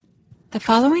The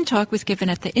following talk was given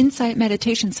at the Insight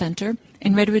Meditation Center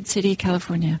in Redwood City,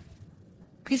 California.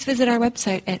 Please visit our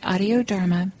website at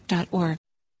audiodharma.org.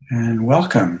 And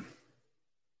welcome.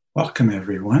 Welcome,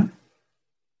 everyone.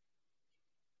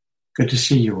 Good to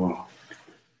see you all.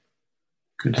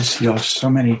 Good to see all so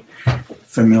many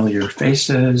familiar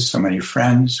faces, so many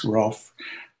friends. We're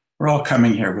all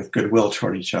coming here with goodwill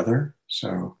toward each other.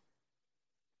 So,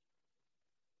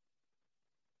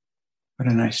 what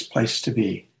a nice place to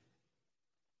be.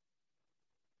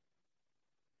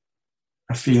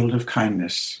 A field of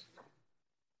kindness.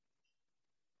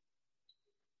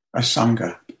 A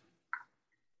Sangha.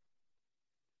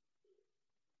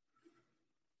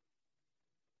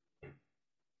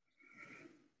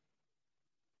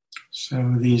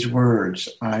 So these words,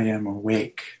 I am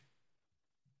awake.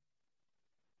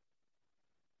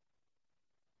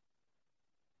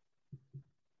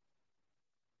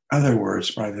 Other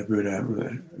words by the Buddha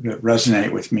that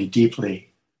resonate with me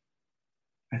deeply.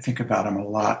 I think about them a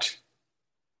lot.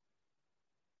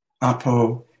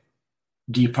 Apo,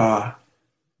 Dipa,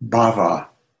 Bhava.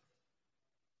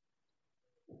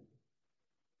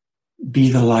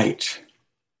 Be the light.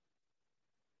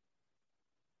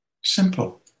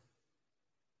 Simple.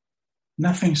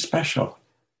 Nothing special.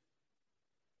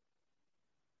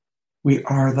 We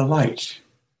are the light.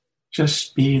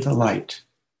 Just be the light.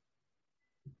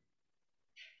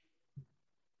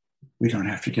 We don't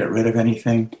have to get rid of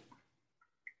anything.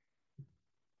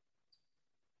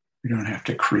 We don't have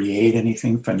to create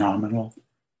anything phenomenal.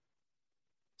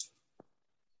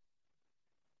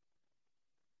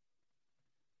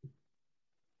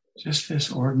 Just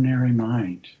this ordinary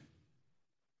mind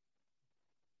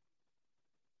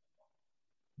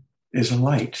is a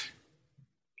light.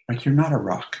 Like you're not a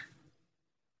rock.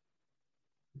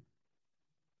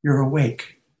 You're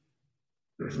awake.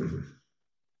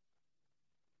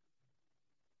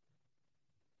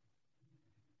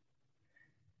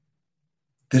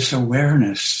 This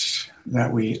awareness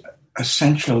that we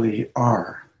essentially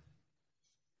are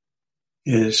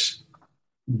is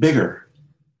bigger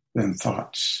than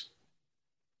thoughts,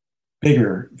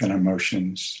 bigger than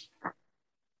emotions,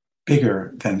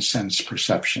 bigger than sense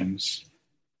perceptions.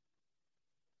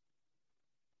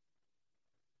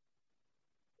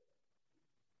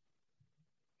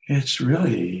 It's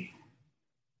really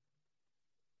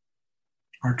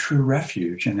our true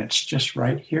refuge, and it's just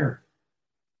right here.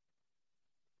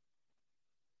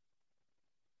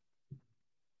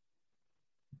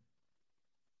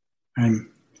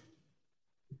 I'm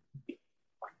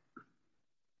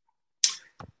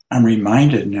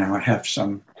reminded now, I have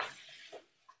some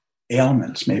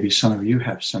ailments. Maybe some of you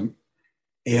have some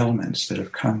ailments that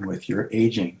have come with your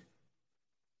aging.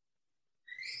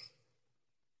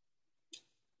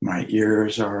 My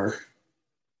ears are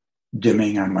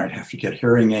dimming. I might have to get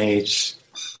hearing aids.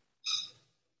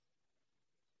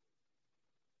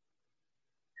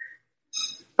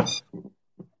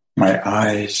 My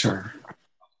eyes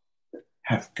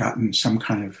have gotten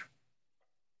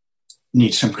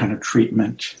need some kind of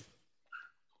treatment.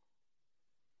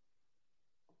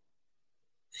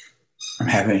 I'm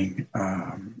having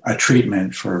a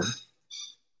treatment for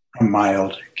a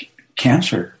mild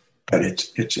cancer, but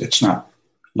it's not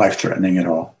life-threatening at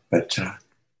all. But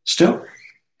still,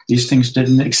 these things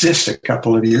didn't exist a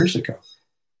couple of years ago.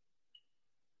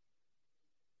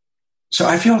 So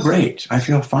I feel great. I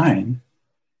feel fine.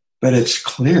 But it's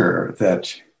clear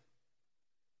that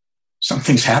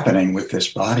something's happening with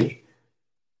this body.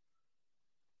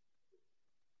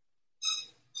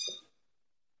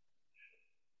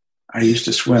 I used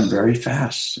to swim very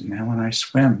fast, and now when I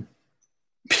swim,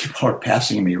 people are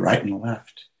passing me right and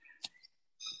left.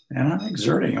 And I'm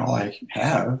exerting all I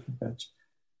have, but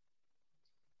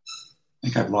I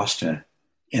think I've lost an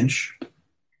inch.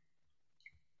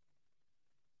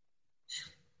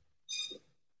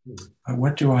 But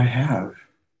what do I have?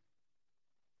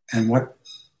 And what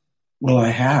will I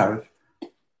have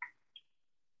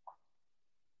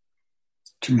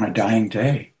to my dying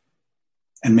day?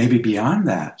 And maybe beyond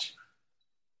that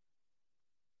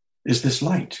is this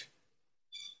light.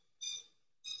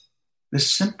 This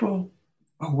simple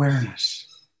awareness.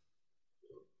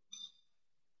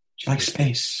 It's like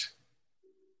space.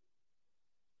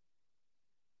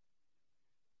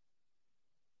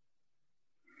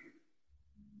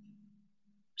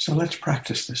 So let's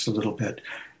practice this a little bit.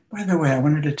 By the way, I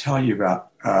wanted to tell you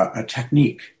about a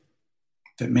technique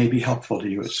that may be helpful to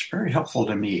you. It's very helpful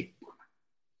to me.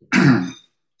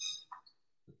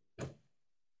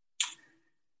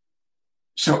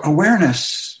 So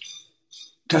awareness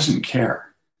doesn't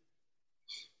care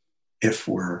if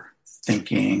we're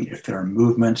thinking, if there are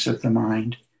movements of the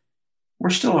mind. We're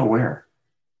still aware.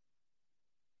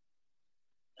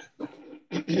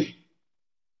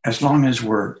 As long as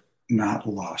we're not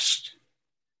lost,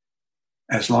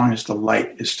 as long as the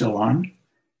light is still on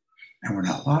and we're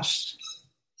not lost,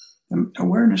 the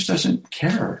awareness doesn't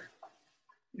care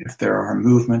if there are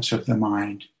movements of the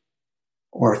mind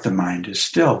or if the mind is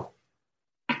still.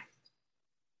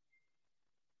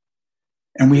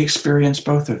 And we experience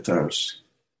both of those.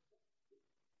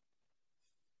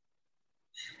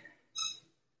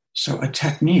 So a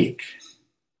technique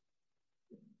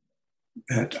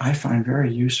that I find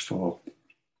very useful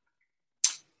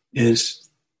is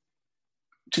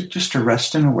just to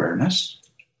rest in awareness,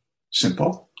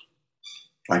 simple,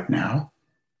 like now.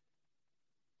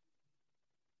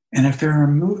 And if there are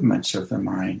movements of the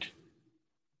mind,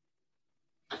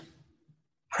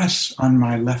 press on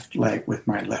my left leg with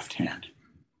my left hand.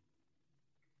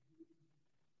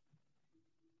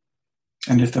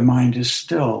 And if the mind is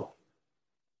still,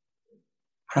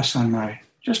 press on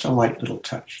just a light little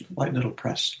touch, a light little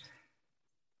press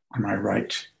on my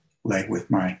right leg with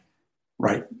my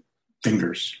right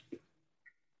fingers.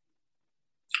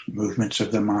 Movements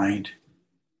of the mind.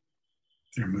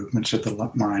 There are movements of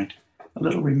the mind. A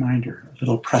little reminder, a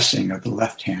little pressing of the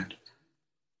left hand.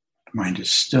 The mind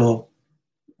is still,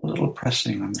 a little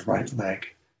pressing on the right leg.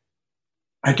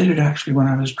 I did it actually when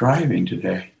I was driving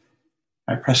today.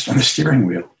 I pressed on the steering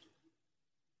wheel.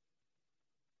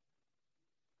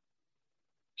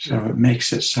 So it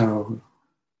makes it so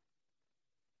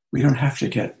we don't have to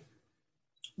get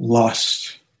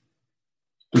lost.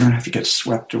 We don't have to get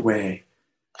swept away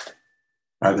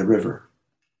by the river.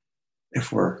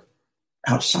 If we're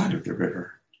outside of the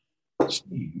river,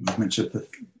 movements of the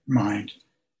mind,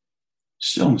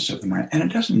 stillness of the mind. And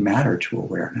it doesn't matter to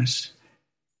awareness,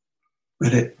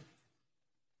 but it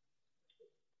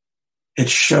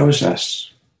shows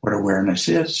us what awareness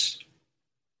is,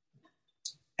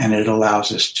 and it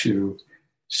allows us to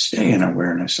stay in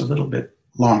awareness a little bit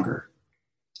longer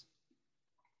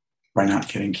by not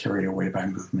getting carried away by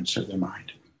movements of the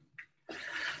mind.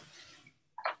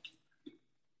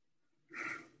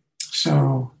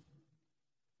 So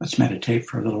let's meditate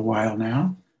for a little while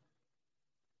now.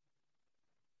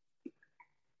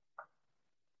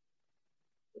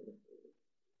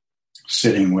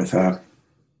 Sitting with a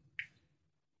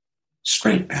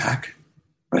straight back,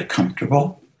 but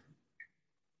comfortable.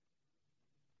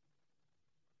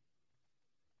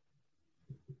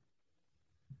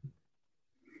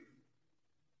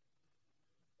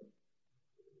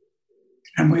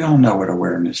 And we all know what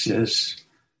awareness is.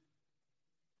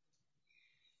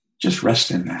 Just rest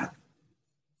in that.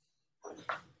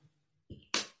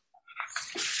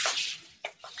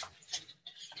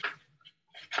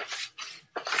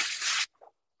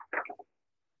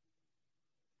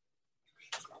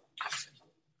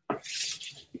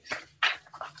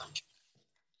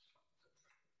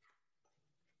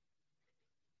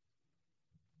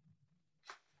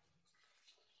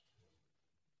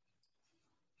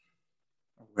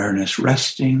 Awareness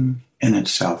resting in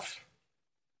itself.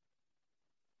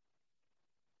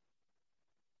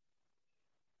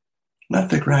 Let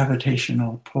the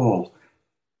gravitational pull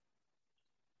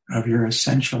of your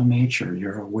essential nature,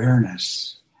 your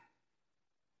awareness,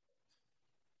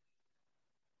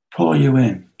 pull you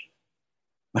in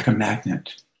like a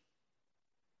magnet.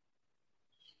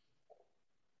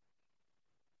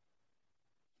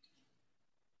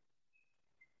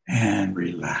 And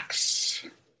relax.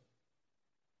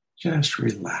 Just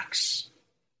relax.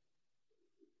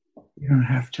 You don't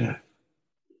have to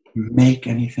make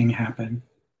anything happen.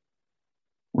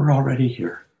 We're already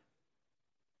here.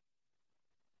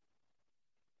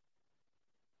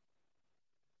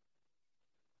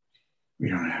 We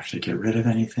don't have to get rid of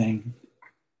anything.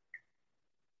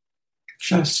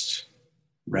 Just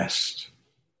rest.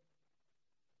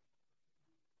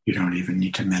 You don't even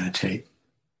need to meditate.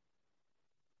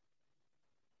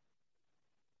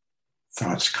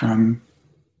 Thoughts come,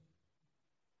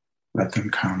 let them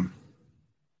come.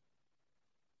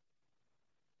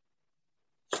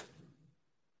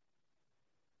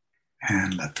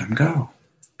 And let them go.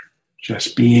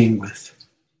 Just being with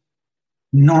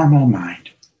normal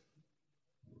mind.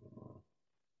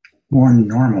 More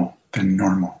normal than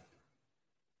normal.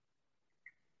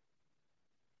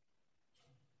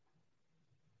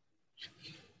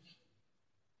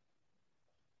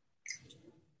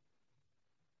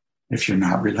 If you're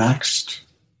not relaxed,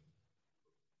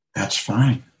 that's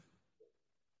fine.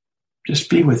 Just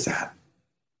be with that.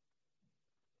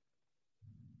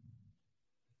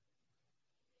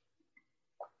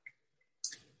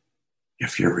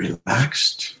 If you're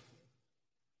relaxed,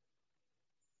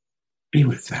 be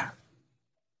with that.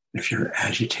 If you're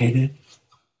agitated,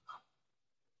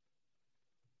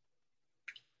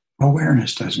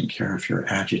 awareness doesn't care if you're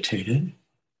agitated.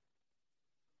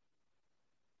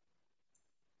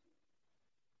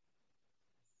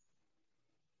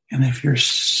 And if you're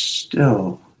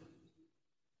still,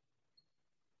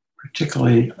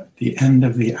 particularly at the end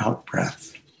of the out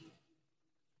breath,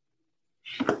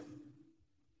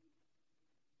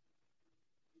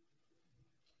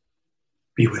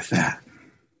 be with that.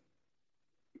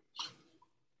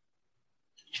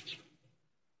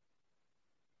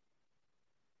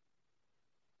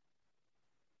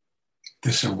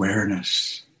 This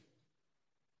awareness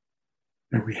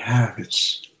that we have,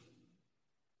 it's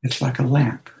like a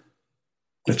lamp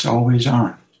that's always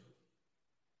on.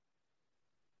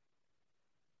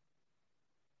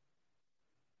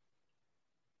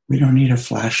 We don't need a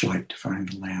flashlight to find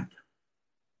the lamp.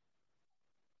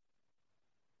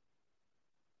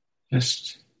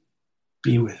 Just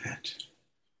be with it.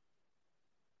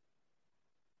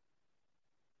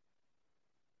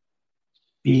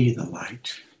 Be the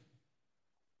light.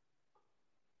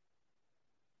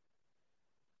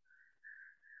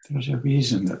 There's a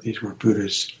reason that these were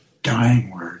Buddha's dying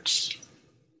words.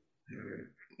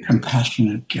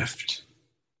 Compassionate gift.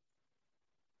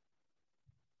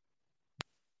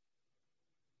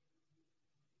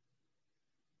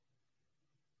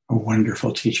 A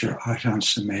wonderful teacher, Ajahn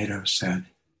Sumedho, said,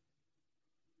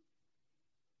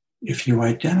 if you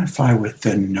identify with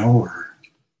the knower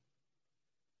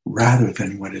rather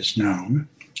than what is known,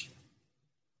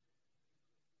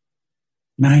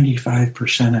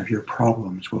 95% of your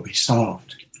problems will be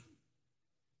solved.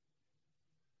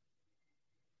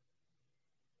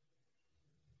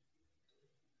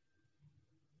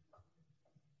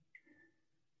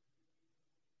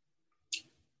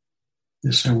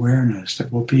 This awareness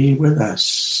that will be with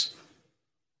us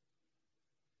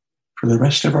for the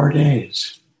rest of our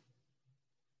days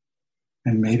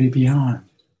and maybe beyond.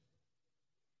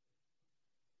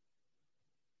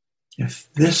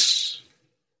 If this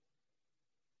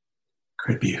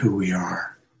could be who we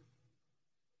are,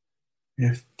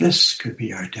 if this could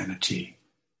be identity,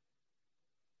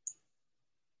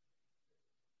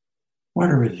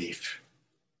 what a relief.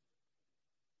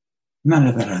 None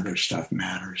of that other stuff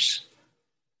matters.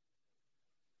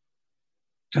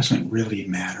 Doesn't really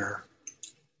matter.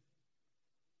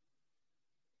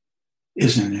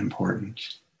 Isn't important.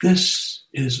 This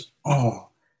is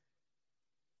all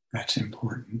that's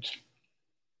important.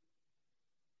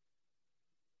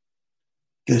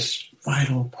 This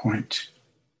vital point.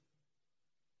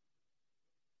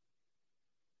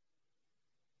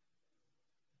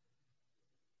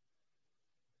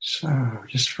 So,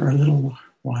 just for a little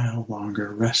while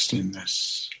longer, rest in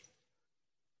this.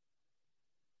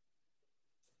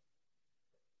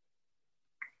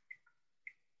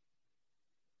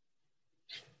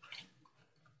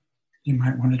 You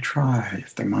might want to try,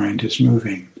 if the mind is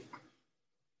moving,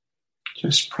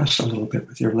 just press a little bit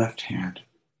with your left hand.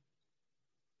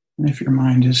 And if your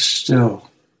mind is still,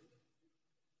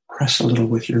 press a little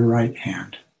with your right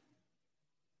hand.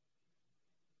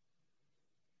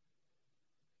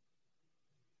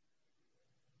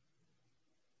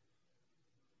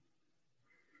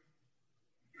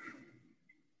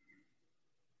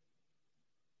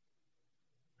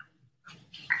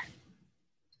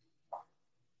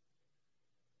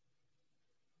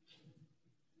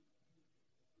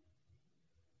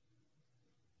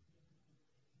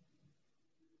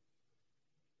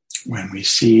 When we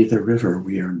see the river,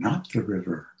 we are not the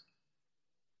river.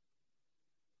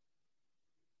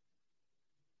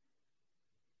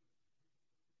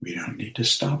 We don't need to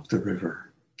stop the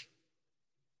river.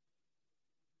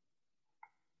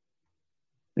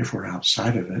 If we're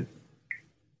outside of it,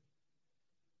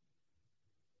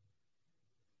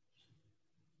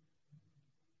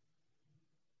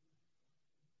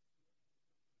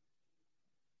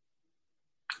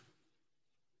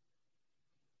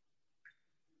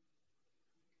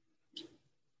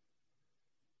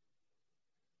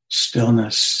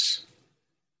 stillness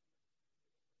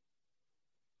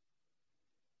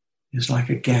is like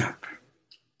a gap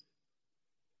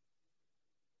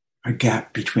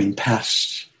between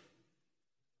past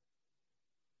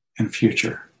and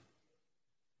future.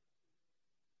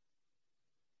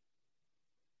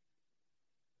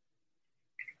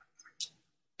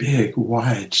 Big,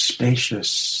 wide,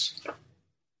 spacious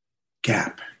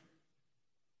gap.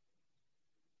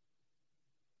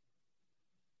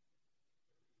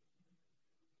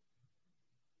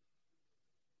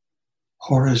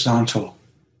 Horizontal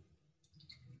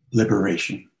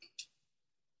liberation.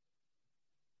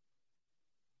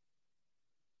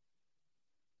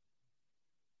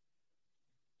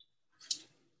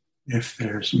 if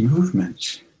there's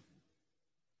movement,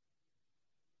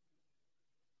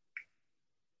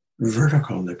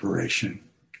 vertical liberation,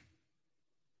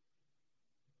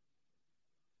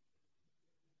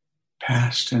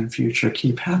 past and future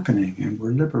keep happening, and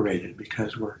we're liberated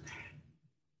because we're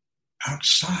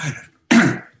outside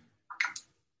of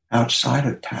outside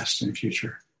of past and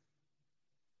future.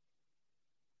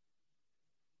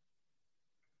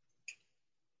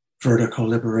 Vertical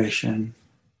liberation,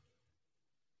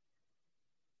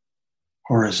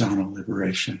 horizontal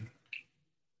liberation.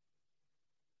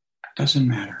 It doesn't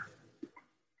matter.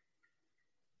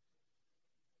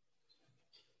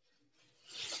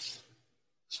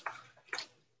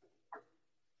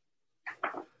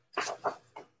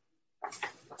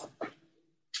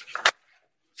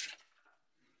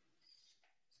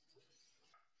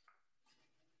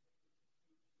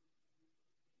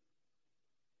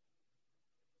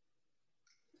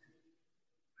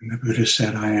 When the Buddha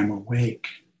said, I am awake,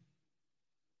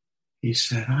 he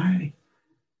said,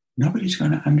 nobody's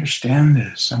going to understand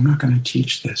this. I'm not going to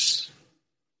teach this.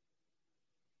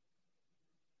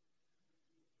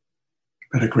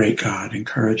 But a great God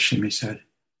encouraged him. He said,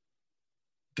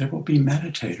 there will be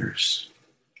meditators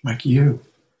like you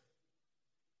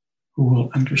who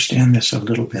will understand this a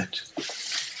little bit.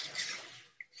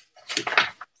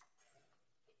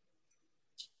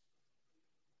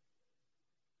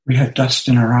 We have dust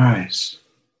in our eyes,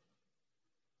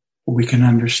 but we can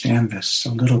understand this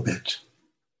a little bit.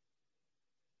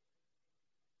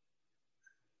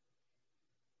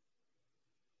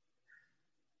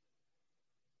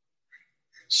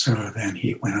 So then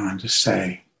he went on to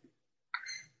say,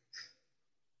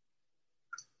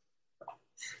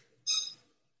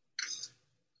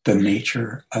 the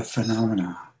nature of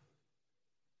phenomena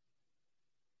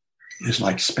is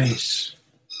like space.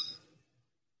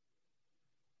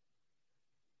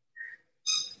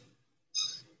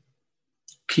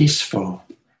 Peaceful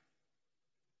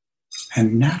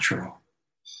and natural,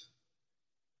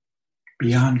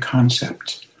 beyond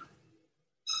concept.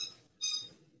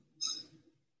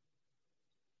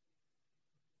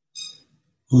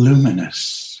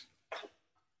 Luminous,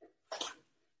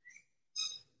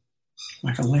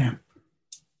 like a lamp.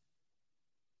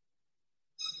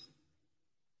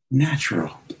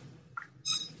 Natural.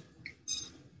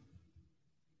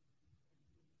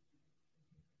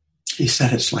 He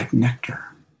said it's like nectar.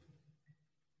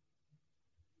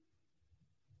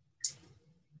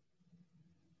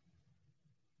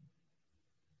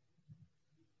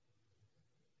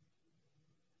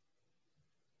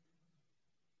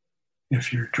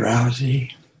 If you're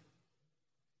drowsy,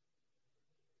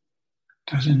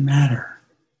 doesn't matter.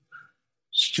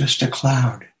 It's just a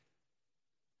cloud.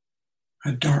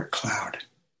 A dark cloud,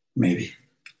 maybe.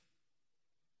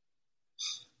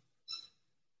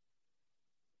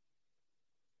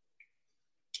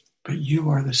 But you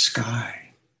are the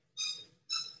sky.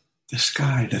 The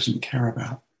sky doesn't care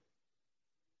about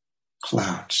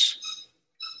clouds,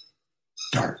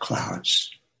 dark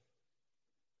clouds,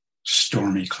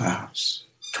 stormy clouds,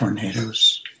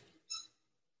 tornadoes.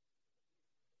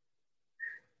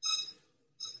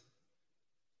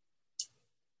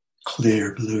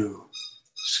 Clear blue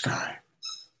sky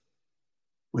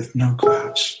with no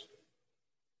clouds.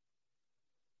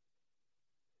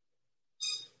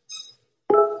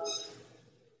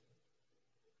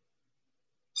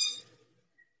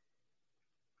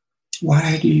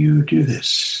 Why do you do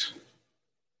this?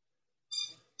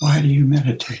 Why do you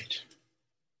meditate?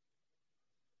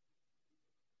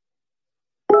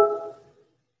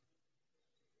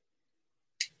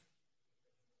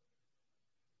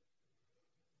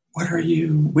 What are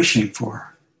you wishing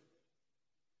for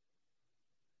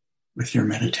with your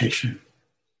meditation?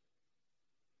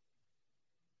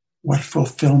 What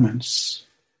fulfillments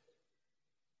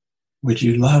would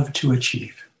you love to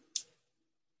achieve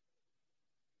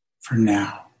for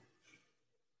now,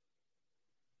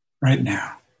 right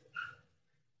now?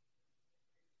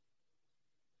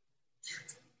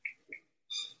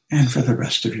 And for the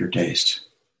rest of your days.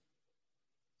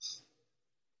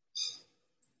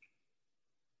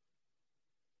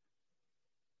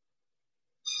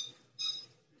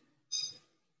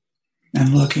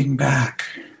 And looking back,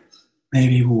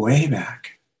 maybe way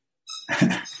back,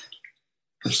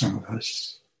 for some of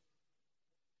us,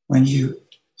 when you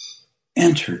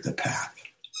entered the path,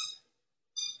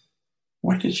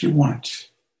 what did you want?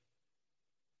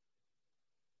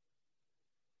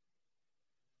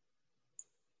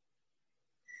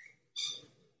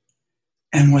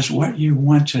 And was what you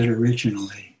wanted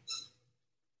originally,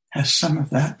 has some of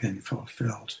that been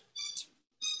fulfilled?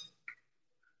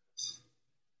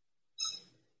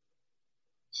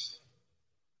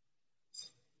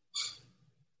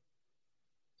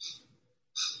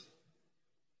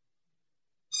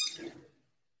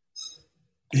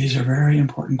 These are very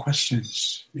important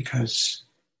questions because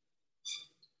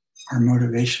our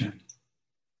motivation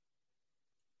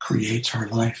creates our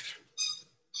life.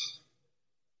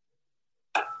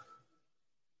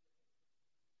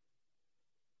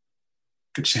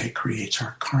 Could say it creates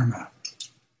our karma.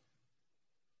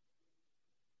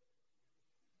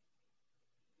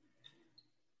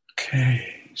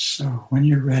 Okay, so when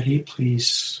you're ready,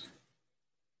 please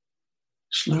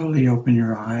slowly open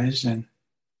your eyes, and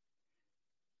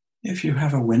if you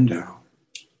have a window,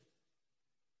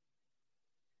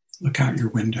 look out your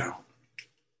window.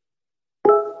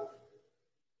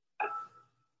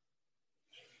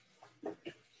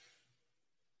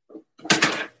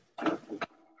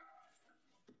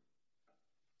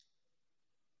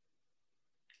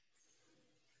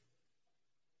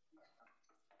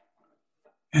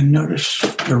 And notice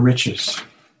the riches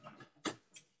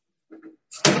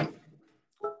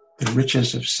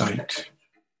of sight.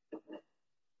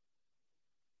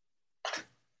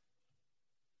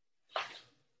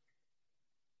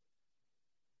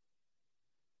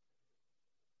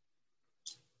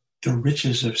 The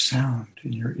riches of sound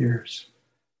in your ears.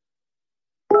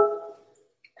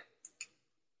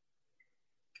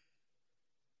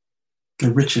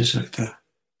 The riches of the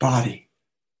body.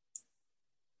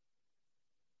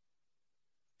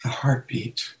 The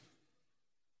heartbeat.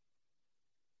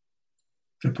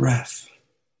 The breath.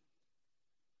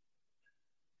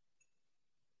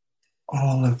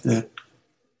 All of the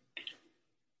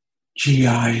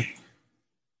GI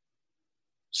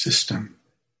system.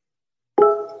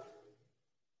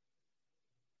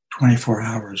 24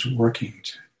 hours working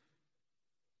to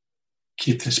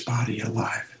keep this body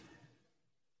alive.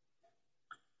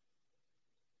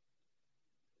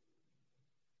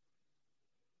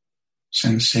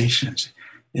 Sensations.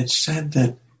 It's said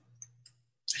that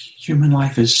human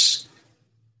birth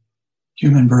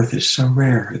is so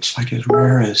rare. It's like as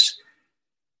rare as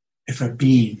if a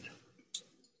bean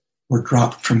were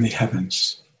dropped from the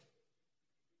heavens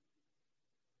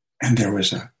and there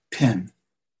was a pin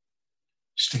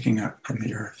sticking up from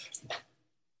the earth,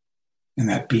 and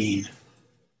that bean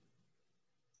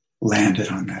landed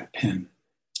on that pin.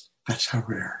 That's how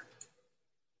rare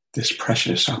this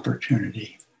precious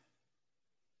opportunity.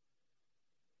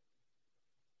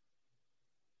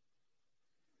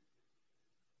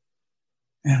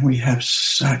 And we have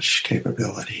such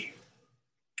capability,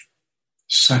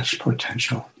 such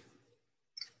potential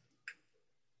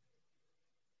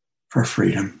for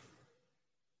freedom.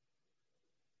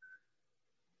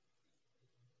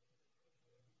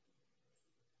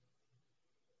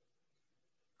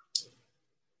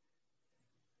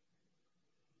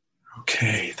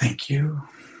 Okay, thank you.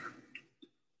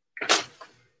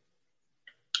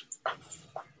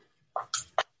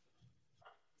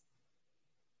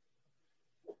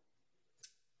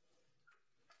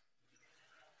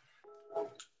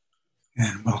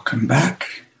 And welcome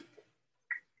back.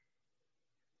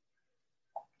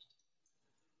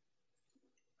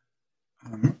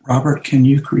 Robert, can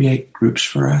you create groups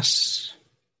for us?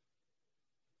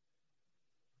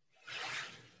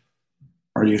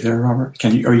 Are you there, Robert?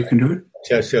 Can you do it?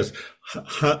 Yes.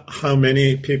 How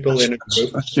many people in a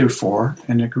group? Let's do 4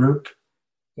 in a group.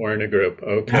 4 in a group,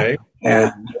 okay.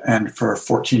 Yeah. And for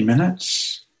 14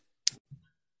 minutes.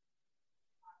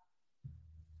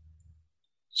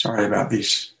 Sorry about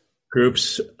these.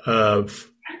 Groups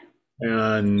of,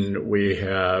 and we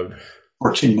have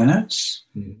 14 minutes.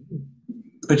 Mm-hmm.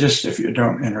 But just if you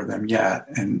don't enter them yet,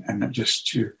 and just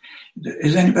to,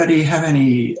 does anybody have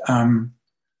any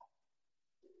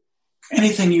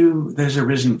anything there's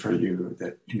arisen for you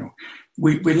that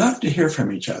we love to hear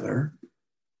from each other,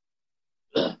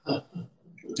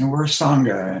 and we're a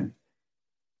Sangha, and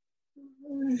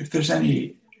if there's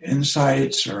any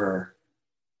insights or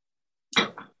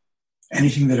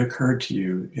anything that occurred to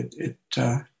you,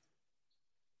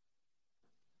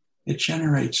 it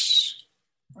generates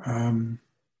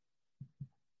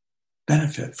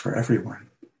benefit for everyone.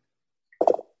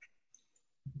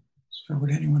 So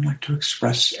would anyone like to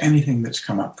express anything that's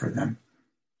come up for them?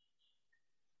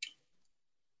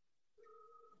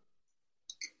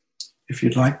 If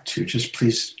you'd like to, just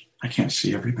please, I can't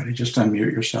see everybody, just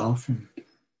unmute yourself, and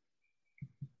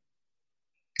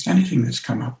anything that's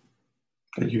come up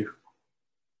that you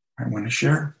might want to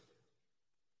share.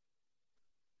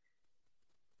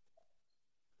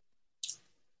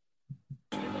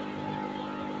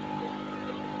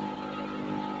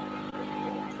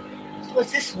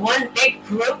 Was this one big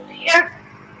group here?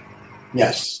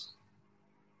 Yes.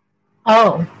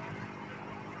 Oh.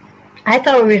 I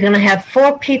thought we were going to have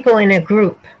 4 people in a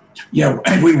group. Yeah,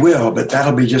 and we will, but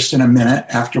that'll be just in a minute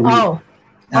after we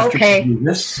after Okay. you do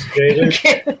this.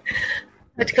 David,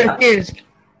 That's confused.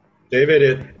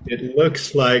 David, it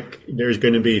looks like there's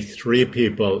going to be 3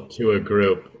 people to a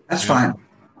group. That's fine.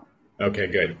 Okay,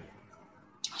 good.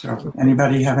 So,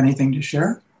 anybody have anything to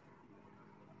share?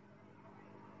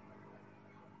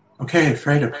 Okay,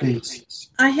 Freda, please.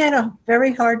 I had a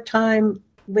very hard time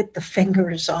with the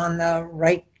fingers on the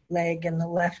right leg and the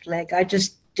left leg. I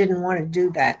just didn't want to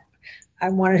do that. I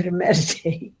wanted to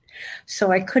meditate.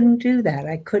 So I couldn't do that.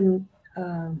 I couldn't.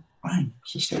 Fine.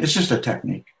 It's just a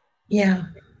technique. Yeah.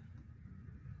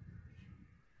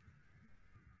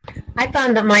 I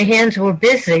found that my hands were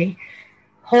busy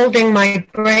holding my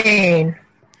brain.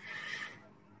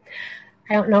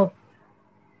 I don't know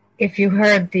if you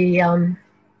heard the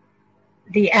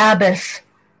abbess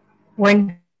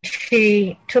when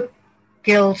she took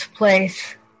Gil's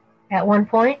place at one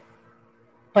point,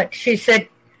 but she said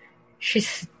she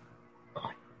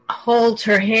holds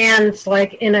her hands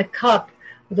like in a cup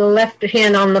with the left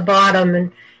hand on the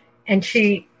bottom, and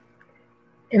she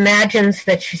imagines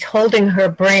that she's holding her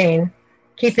brain,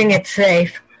 keeping it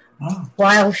safe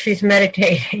while she's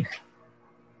meditating.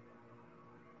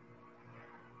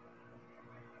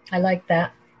 I like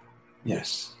that.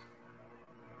 Yes.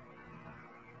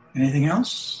 Anything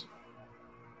else?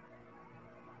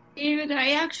 David,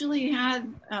 I actually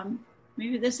had,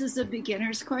 maybe this is a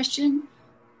beginner's question,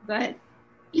 but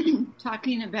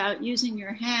talking about using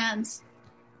your hands,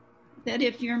 that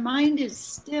if your mind is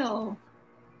still,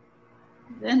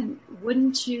 then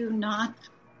wouldn't you not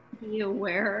be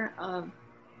aware of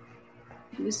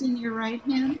using your right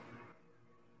hand?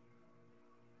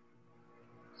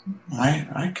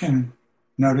 I can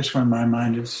notice when my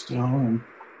mind is still and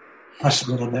fuss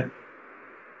a little bit.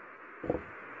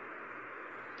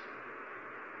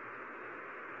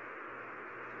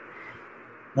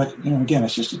 But, again,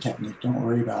 it's just a technique. Don't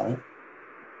worry about it.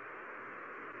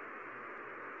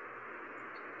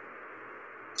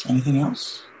 Anything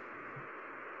else?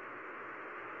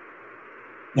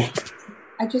 Yeah.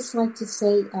 I'd just like to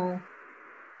say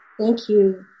thank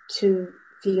you to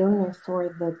Fiona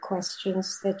for the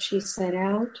questions that she sent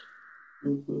out,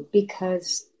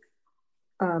 because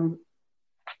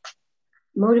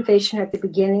motivation at the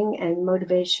beginning and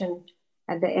motivation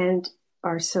at the end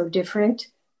are so different.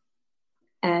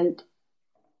 And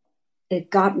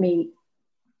it got me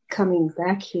coming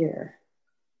back here.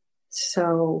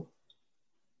 So,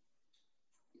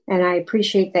 and I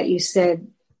appreciate that you said,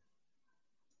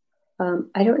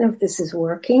 I don't know if this is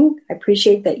working. I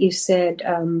appreciate that you said,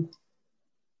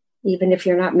 even if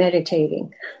you're not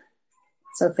meditating.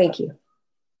 So thank you.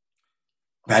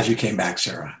 Glad you came back,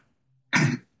 Sarah.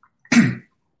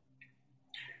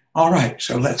 All right,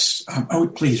 so let's,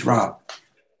 please, Rob.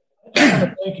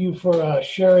 Thank you for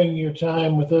sharing your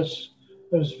time with us.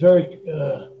 It was very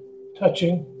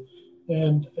touching,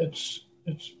 and it's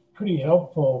pretty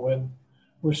helpful when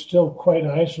we're still quite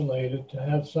isolated to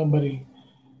have somebody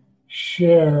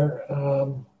share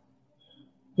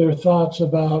their thoughts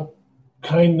about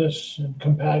kindness and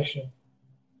compassion.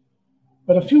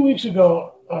 But a few weeks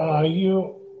ago,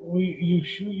 you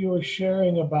were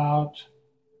sharing about.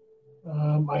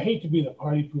 I hate to be the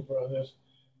party pooper on this.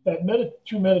 That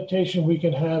through meditation we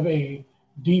can have a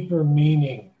deeper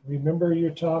meaning. Remember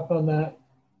your talk on that?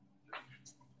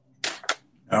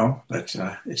 No, but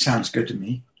it sounds good to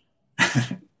me.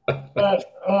 But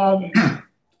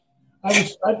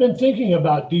I've been thinking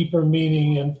about deeper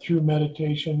meaning and through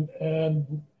meditation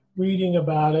and reading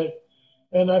about it,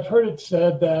 and I've heard it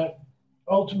said that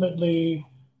ultimately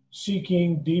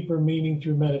seeking deeper meaning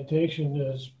through meditation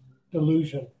is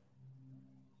delusion.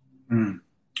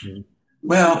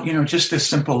 Well, just this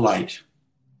simple light.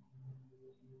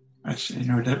 That's,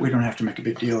 that we don't have to make a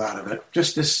big deal out of it.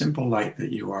 Just this simple light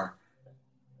that you are.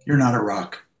 You're not a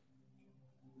rock.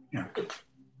 Yeah.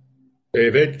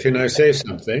 David, can I say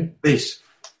something? Please.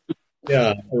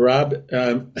 Yeah, Rob,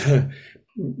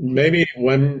 maybe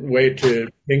one way to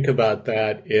think about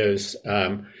that is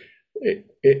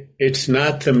it's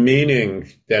not the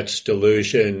meaning that's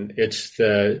delusion, it's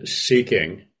the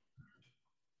seeking.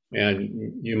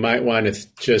 And you might want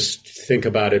to just think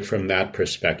about it from that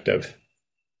perspective.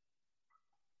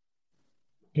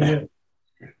 Yeah.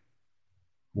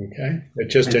 Okay?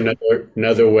 It's just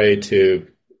another way to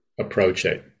approach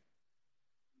it.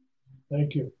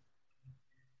 Thank you.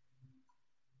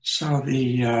 So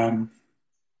the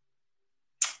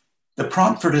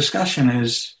prompt for discussion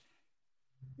is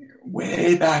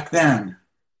way back then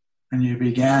when you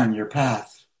began your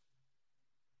path.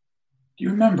 Do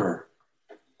you remember?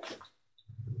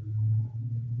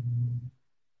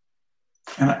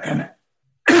 And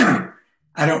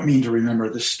I I don't mean to remember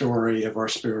the story of our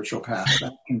spiritual path.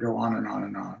 That can go on and on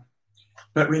and on.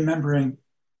 But remembering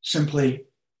simply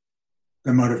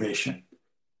the motivation,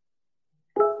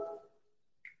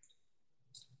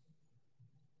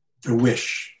 the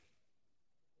wish,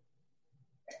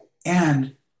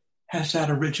 and has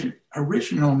that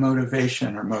original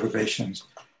motivation or motivations,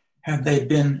 have they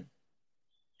been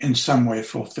in some way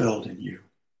fulfilled in you?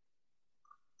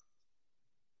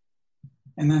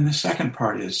 And then the second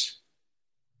part is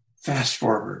fast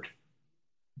forward.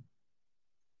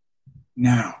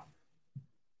 Now,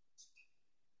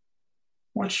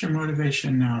 what's your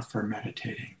motivation now for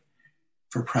meditating,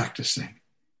 for practicing?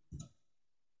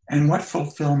 And what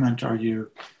fulfillment are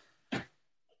you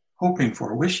hoping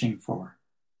for, wishing for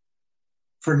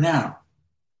now,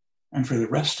 and for the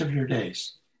rest of your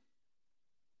days?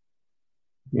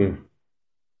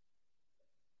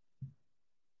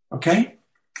 Okay?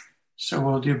 So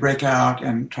we'll do breakout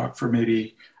and talk for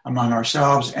maybe among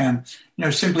ourselves. And,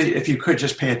 simply if you could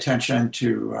just pay attention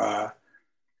to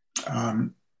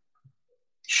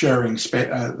sharing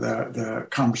the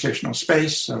conversational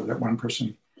space so that one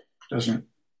person doesn't,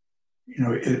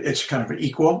 it's kind of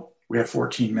equal. We have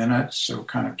 14 minutes, so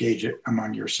kind of gauge it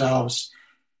among yourselves.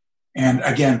 And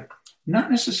again,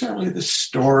 not necessarily the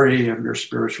story of your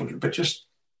spiritual, but just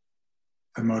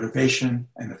the motivation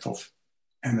and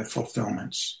the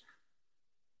fulfillments.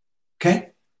 Okay?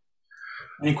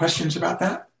 Any questions about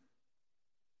that?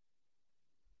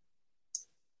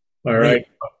 All right,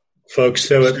 folks.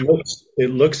 So it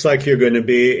looks like you're going to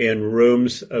be in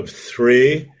rooms of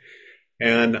 3,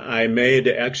 and I made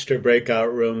extra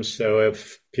breakout rooms so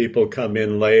if people come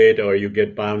in late or you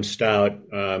get bounced out,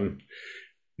 and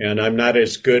I'm not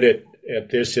as good at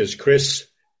this as Chris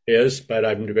is, but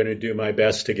I'm going to do my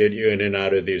best to get you in and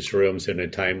out of these rooms in a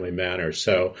timely manner.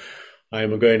 So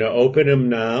I'm going to open them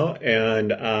now,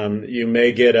 and you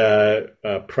may get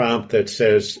a prompt that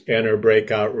says enter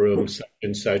breakout room such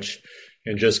and such,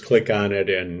 and just click on it,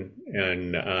 and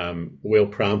we'll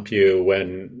prompt you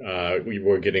when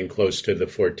we're getting close to the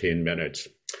 14 minutes.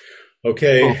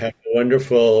 Okay, have a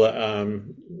wonderful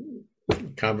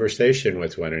conversation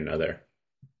with one another.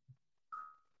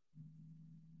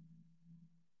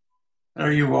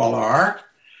 There you all are.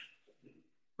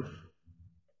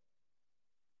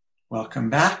 Welcome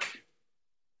back.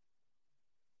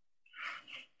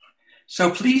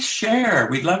 So please share.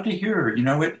 We'd love to hear. You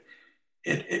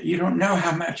don't know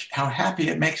how happy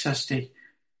it makes us to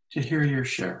hear your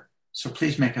share. So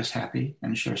please make us happy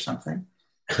and share something.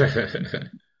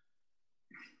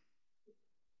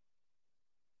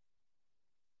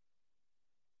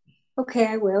 Okay,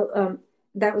 I will.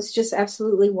 That was just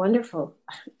absolutely wonderful.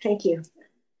 Thank you.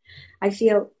 I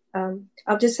feel,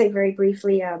 I'll just say very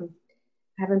briefly, I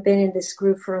haven't been in this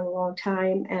group for a long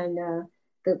time, and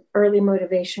the early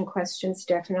motivation questions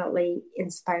definitely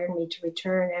inspired me to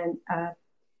return. And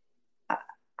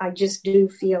I just do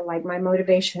feel like my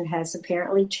motivation has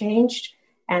apparently changed,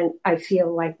 and I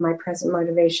feel like my present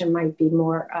motivation might be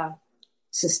more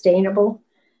sustainable.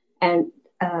 And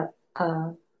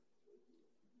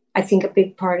I think a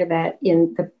big part of that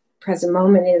in the present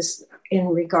moment is in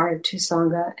regard to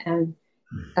Sangha and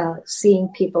seeing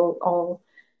people all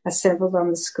assembled on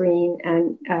the screen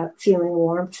and feeling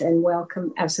warmth and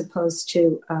welcome, as opposed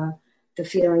to the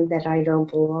feeling that I don't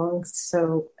belong.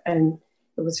 So, and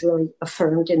it was really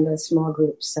affirmed in the small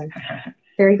groups. So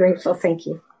very grateful. Thank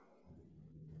you.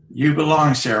 You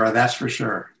belong, Sarah, that's for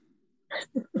sure.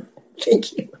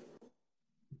 Thank you.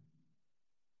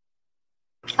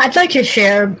 I'd like to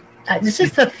share, this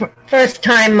is the first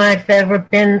time I've ever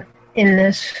been in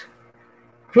this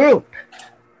group.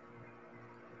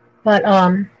 But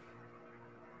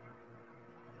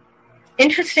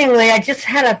interestingly, I just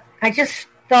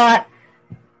thought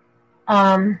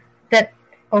that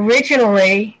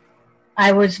originally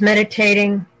I was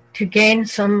meditating to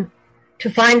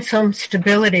find some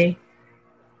stability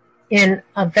in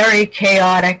a very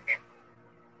chaotic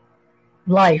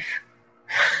life.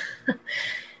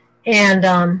 And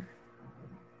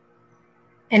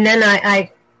then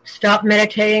I stopped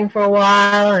meditating for a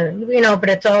while, and but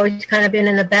it's always kind of been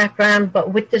in the background.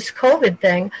 But with this COVID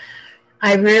thing,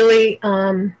 I really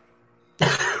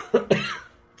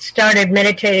started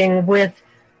meditating with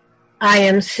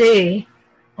IMC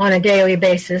on a daily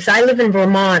basis. I live in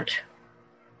Vermont,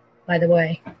 by the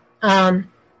way,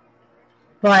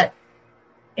 but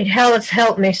it has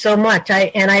helped me so much.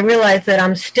 I realize that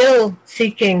I'm still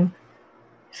seeking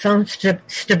some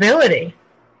stability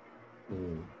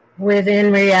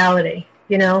within reality,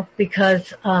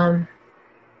 because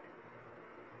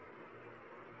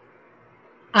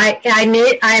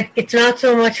It's not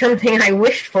so much something I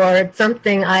wished for, it's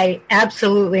something I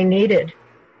absolutely needed.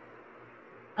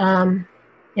 And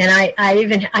I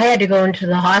had to go into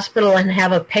the hospital and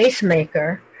have a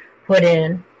pacemaker put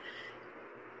in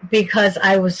because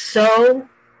I was so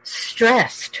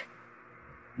stressed.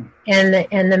 And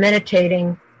the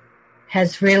meditating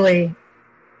has really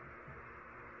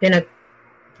been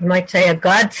you might say a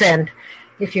godsend,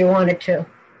 if you wanted to.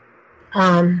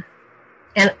 And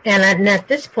at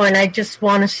this point, I just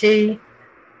want to see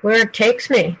where it takes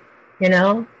me. You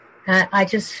know, I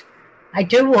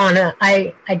do want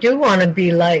to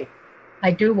be light.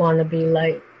 I do want to be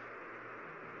light.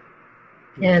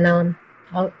 And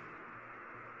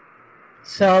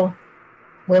so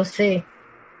we'll see.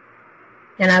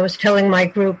 And I was telling my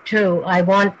group too, I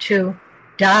want to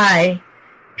die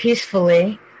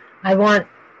peacefully. I want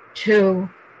to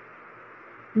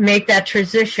make that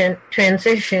transition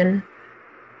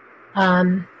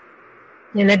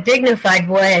in a dignified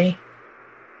way.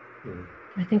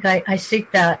 I think I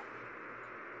seek that.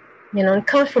 You know, it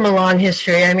comes from a long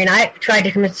history. I mean, I tried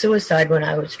to commit suicide when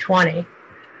I was 20.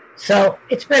 So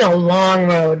it's been a long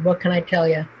road. What can I tell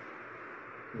you?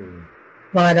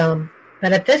 But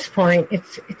at this point,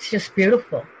 it's just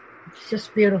beautiful. It's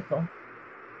just beautiful.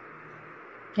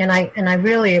 And I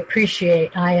really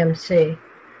appreciate IMC.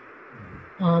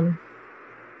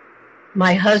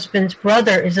 My husband's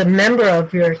brother is a member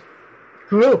of your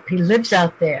group. He lives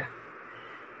out there.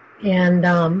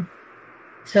 And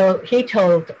so he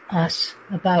told us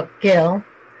about Gil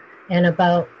and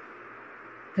about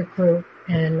the group.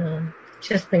 And it's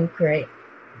just been great.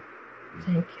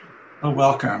 Thank you. Well,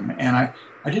 welcome. And I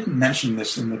didn't mention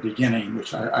this in the beginning,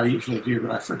 which I usually do,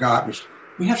 but I forgot, which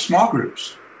we have small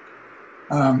groups.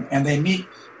 And they meet,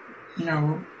 you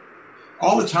know,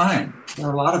 all the time. There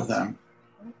are a lot of them.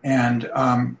 And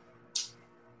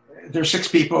there's 6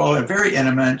 people, they're very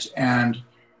intimate, and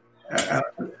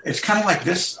it's kind of like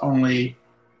this, only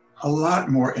a lot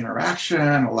more interaction,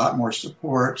 a lot more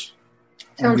support.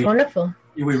 Sounds wonderful.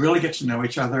 We really get to know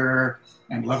each other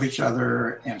and love each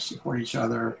other and support each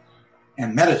other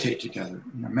and meditate together.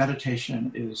 You know,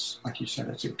 meditation is, like you said,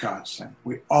 it's a godsend.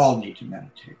 We all need to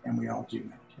meditate, and we all do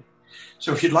meditate.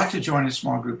 So if you'd like to join a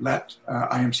small group, let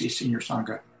IMC Senior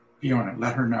Sangha Fiona,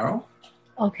 let her know.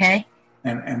 Okay.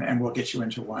 And we'll get you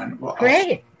into one. Well,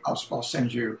 great. I'll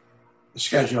send you the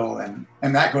schedule, and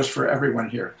that goes for everyone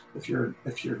here. If you're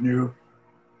new,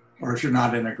 or if you're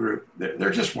not in a group, they're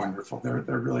just wonderful. They're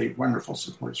really wonderful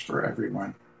supports for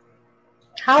everyone.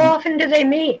 How often do they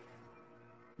meet?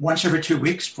 Once every 2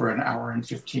 weeks for an hour and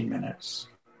 15 minutes.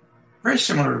 Very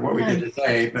similar to what we did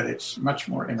today, but it's much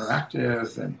more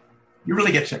interactive, and we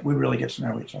really get to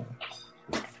know each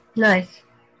other. Nice.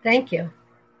 Thank you.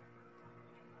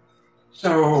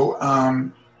 So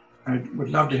I would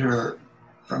love to hear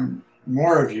from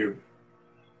more of you.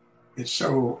 It's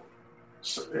so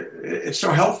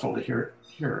helpful to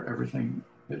hear everything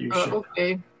that you share.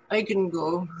 Okay, I can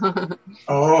go.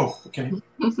 Oh, okay.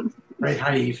 Right.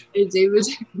 Hi, Eve. Hey, David.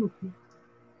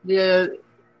 Yeah,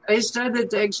 I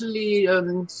started actually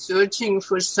searching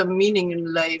for some meaning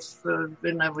in life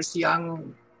when I was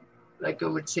young, like I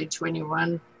would say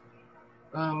 21.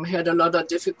 Had a lot of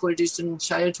difficulties in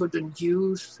childhood and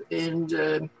youth,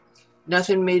 and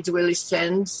nothing made really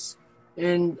sense.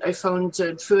 And I found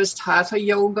first Hatha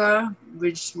yoga,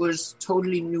 which was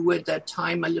totally new at that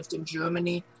time. I lived in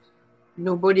Germany.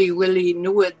 Nobody really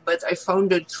knew it, but I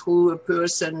found it through a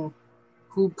person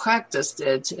who practiced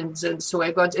it. And then, so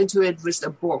I got into it with a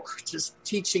book, just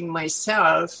teaching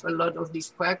myself a lot of these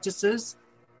practices.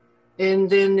 And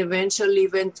then eventually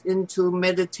went into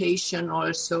meditation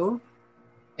also,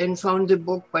 and found a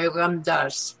book by Ram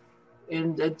Dass,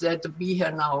 and that Be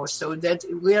Here Now. So that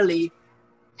really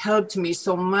helped me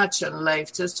so much in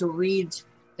life, just to read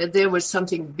that there was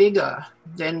something bigger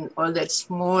than all that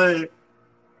small,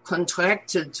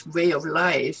 contracted way of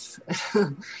life.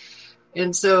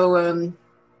 And so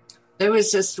that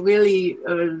was just really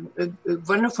a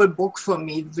wonderful book for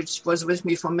me, which was with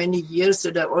me for many years,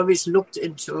 that I always looked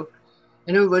into.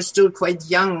 And I was still quite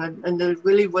young, and it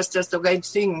really was just the right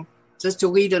thing, just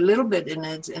to read a little bit in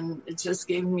it, and it just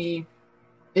gave me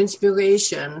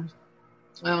inspiration.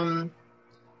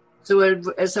 So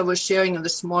as I was sharing in the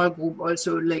small group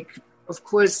also, like, of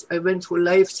course, I went through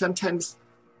life sometimes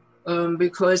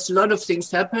because a lot of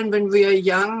things happen when we are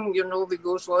young, you know, we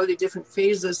go through all the different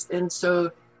phases. And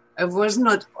so I was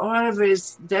not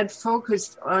always that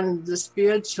focused on the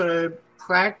spiritual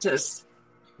practice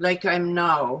like I'm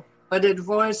now. But it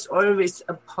was always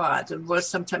a part. It was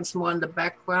sometimes more in the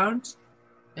background,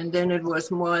 and then it was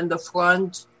more in the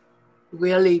front.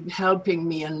 really helping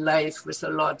me in life with a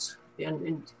lot.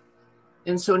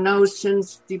 And so now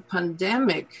since the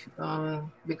pandemic,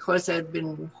 because I've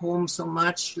been home so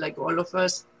much, like all of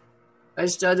us, I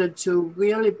started to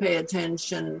really pay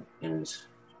attention and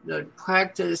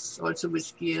practice also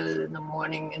with Gil in the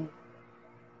morning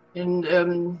and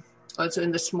also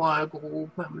in the small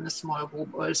group. I'm in a small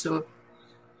group also.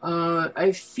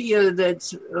 I feel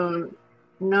that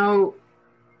now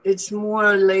it's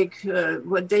more like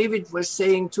what David was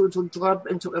saying to drop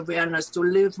into awareness, to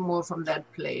live more from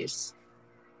that place.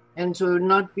 And to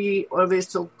not be always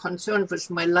so concerned with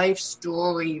my life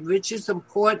story, which is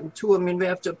important too. I mean, we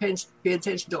have to pay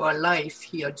attention to our life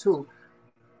here too.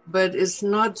 But it's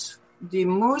not the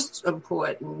most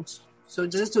important. So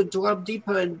just to drop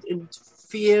deeper and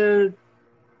feel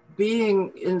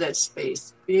being in that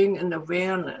space, being in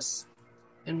awareness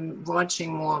and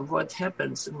watching more of what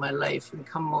happens in my life and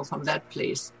come more from that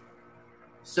place.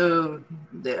 So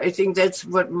I think that's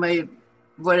what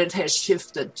it has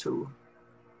shifted to.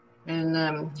 And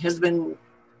has been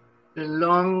a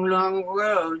long, long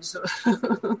road. So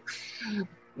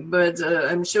but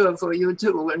I'm sure for you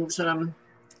too. And,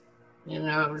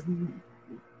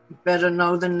 better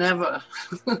now than never.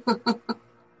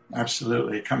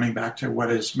 Absolutely. Coming back to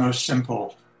what is most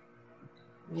simple.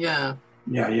 Yeah.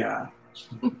 Yeah.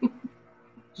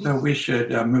 So we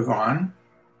should move on.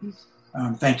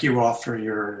 Thank you all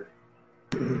for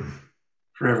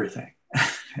everything,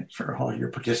 for all your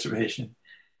participation,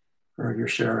 for your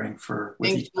sharing, with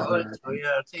each other.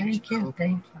 Thank you.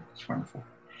 It's wonderful.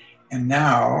 And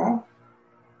now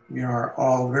we are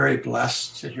all very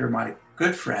blessed to hear my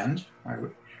good friend,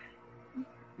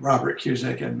 Robert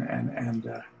Cusick,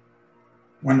 and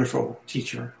wonderful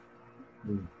teacher.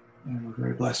 And we're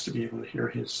very blessed to be able to hear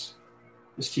his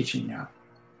teaching now.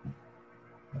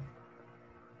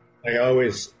 I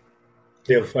always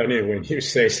feel funny when you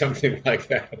say something like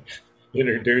that,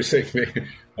 introducing me,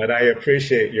 but I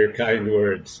appreciate your kind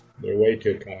words. They're way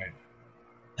too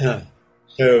kind.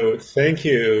 So thank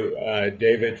you,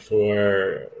 David,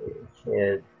 for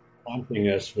prompting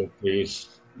us with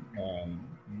these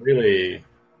really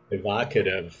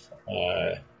evocative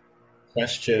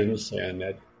questions and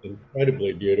that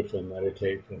incredibly beautiful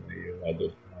meditation that you led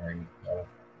this morning.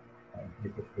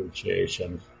 Deep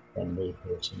appreciation from me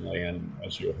personally, and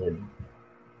as you heard,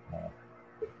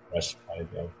 expressed by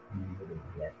the community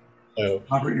here. So,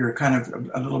 Robert, you're kind of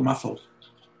a little muffled.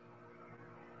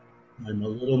 I'm a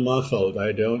little muffled.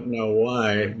 I don't know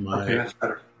why. Okay, that's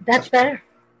better. That's better.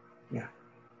 Yeah.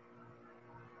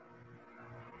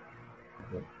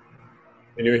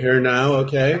 Can you hear now?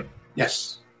 Okay.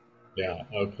 Yes. Yeah.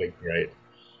 Okay. Great.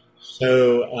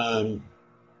 So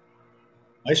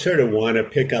I sort of want to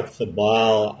pick up the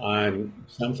ball on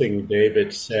something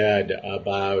David said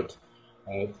about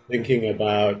thinking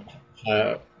about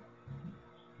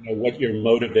what your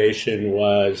motivation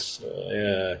was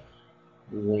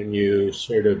when you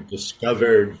sort of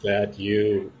discovered that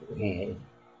you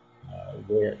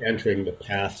were entering the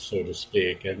path, so to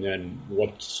speak, and then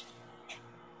what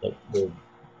we're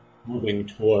moving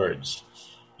towards.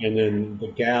 And then the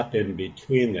gap in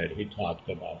between that he talked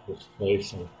about, this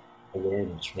place of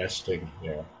awareness resting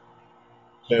here.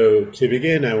 So to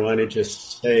begin, I want to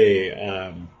just say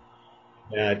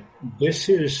that this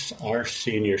is our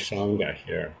senior Sangha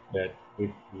here that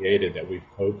we've created, that we've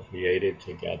co-created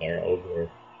together over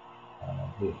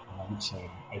these months. And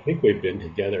I think we've been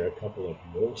together a couple of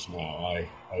years now.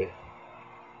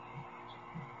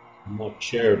 I'm not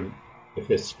sure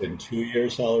if it's been 2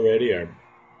 years already or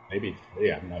maybe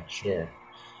 3, I'm not sure.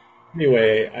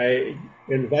 Anyway, I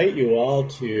invite you all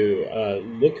to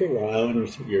look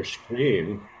around your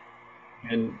screen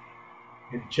and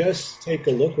just take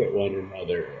a look at one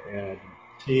another and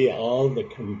see all the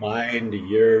combined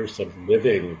years of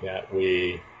living that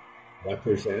we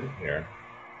represent here.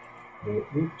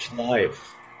 Each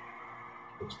life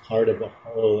is part of a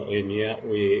whole, and yet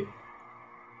we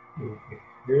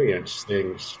experience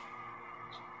things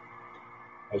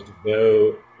as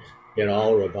though it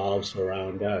all revolves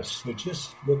around us. So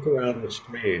just look around the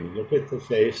screen, look at the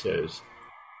faces,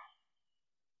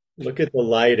 look at the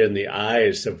light in the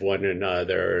eyes of one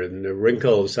another and the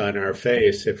wrinkles on our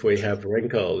face if we have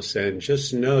wrinkles, and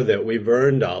just know that we've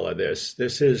earned all of this.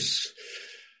 This is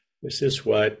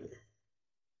what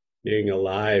being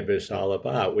alive is all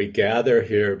about. We gather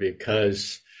here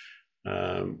because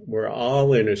we're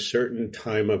all in a certain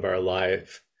time of our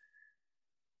life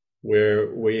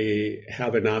where we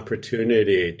have an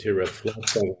opportunity to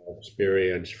reflect on our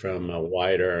experience from a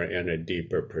wider and a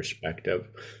deeper perspective.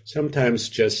 Sometimes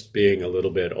just being a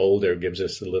little bit older gives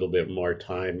us a little bit more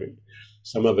time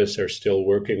Some of us are still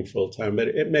working full time, but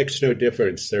it makes no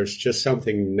difference. There's just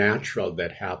something natural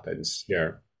that happens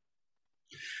here.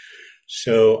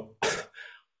 So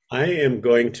I am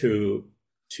going to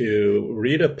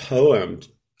read a poem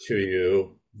to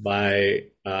you by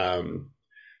John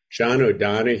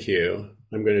O'Donohue.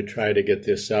 I'm going to try to get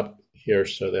this up here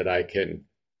so that I can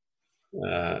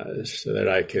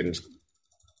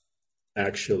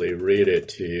actually read it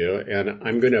to you, and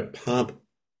I'm going to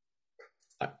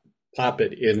pop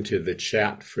it into the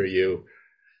chat for you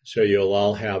so you'll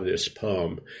all have this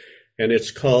poem. And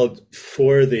it's called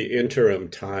For the Interim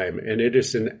Time, and it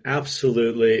is an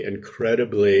absolutely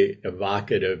incredibly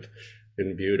evocative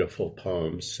and beautiful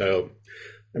poem. So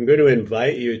I'm going to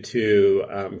invite you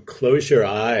to close your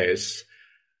eyes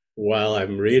while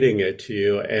I'm reading it to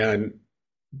you, and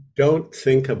don't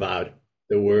think about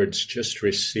the words, just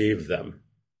receive them.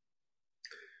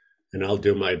 And I'll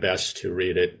do my best to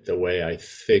read it the way I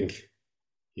think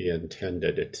he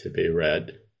intended it to be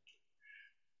read.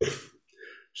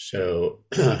 So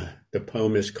the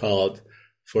poem is called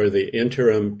For the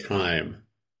Interim Time.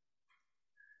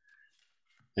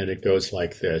 And it goes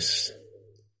like this.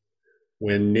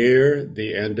 When near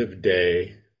the end of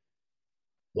day,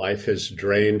 life has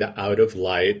drained out of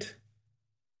light,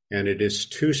 and it is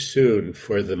too soon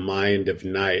for the mind of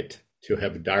night to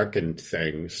have darkened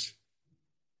things.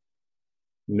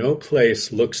 No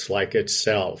place looks like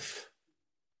itself.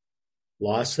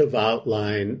 Loss of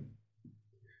outline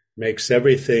makes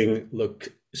everything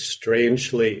look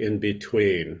strangely in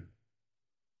between,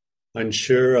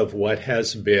 unsure of what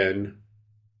has been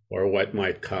or what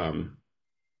might come.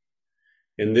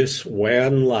 In this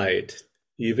wan light,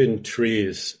 even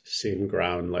trees seem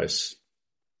groundless.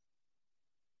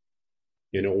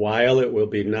 In a while it will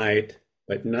be night,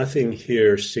 but nothing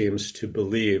here seems to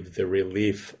believe the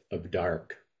relief of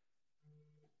dark.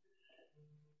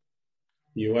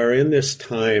 You are in this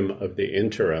time of the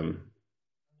interim,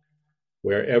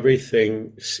 where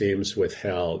everything seems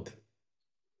withheld.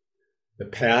 The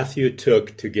path you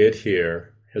took to get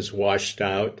here has washed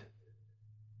out.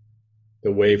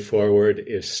 The way forward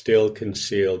is still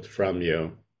concealed from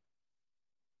you.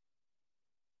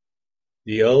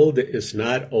 The old is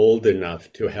not old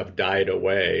enough to have died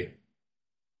away.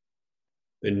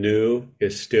 The new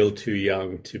is still too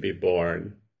young to be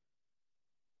born.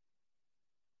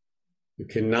 You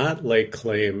cannot lay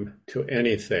claim to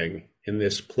anything in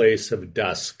this place of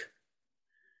dusk.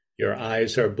 Your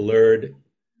eyes are blurred,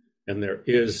 and there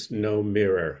is no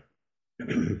mirror.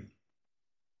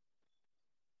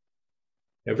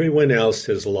 Everyone else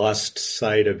has lost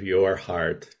sight of your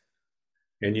heart,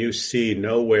 and you see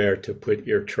nowhere to put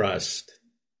your trust.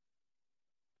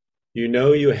 You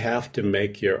know you have to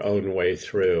make your own way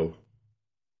through.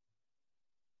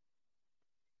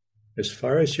 As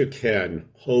far as you can,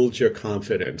 hold your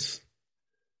confidence.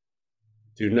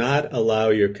 Do not allow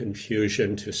your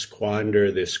confusion to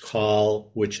squander this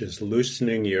call, which is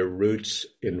loosening your roots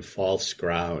in false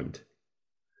ground,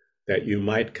 that you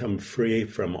might come free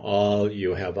from all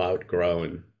you have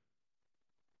outgrown.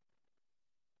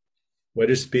 What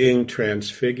is being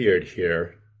transfigured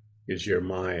here is your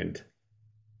mind,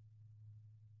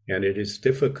 and it is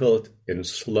difficult and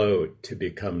slow to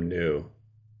become new.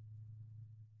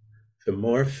 The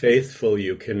more faithful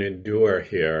you can endure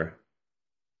here,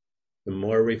 the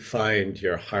more refined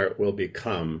your heart will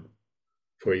become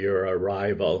for your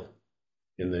arrival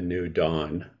in the new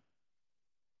dawn.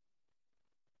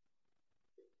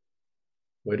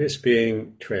 What is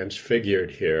being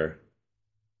transfigured here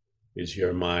is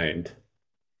your mind,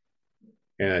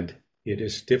 and it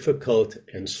is difficult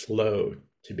and slow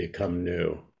to become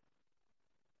new.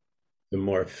 The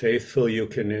more faithful you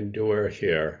can endure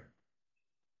here,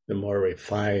 the more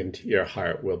refined your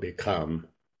heart will become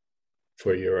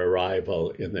for your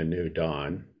arrival in the new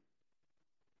dawn.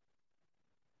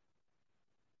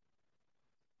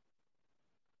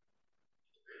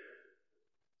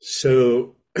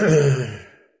 So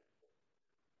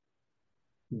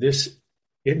this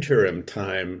interim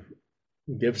time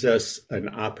gives us an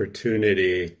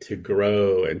opportunity to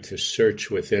grow and to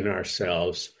search within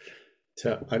ourselves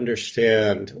to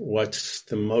understand what's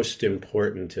the most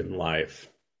important in life.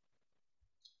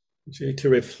 To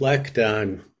reflect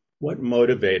on what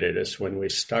motivated us when we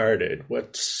started.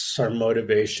 What's our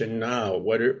motivation now?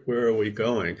 Where are we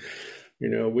going?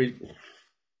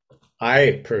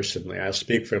 I personally, I'll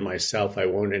speak for myself. I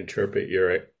won't interpret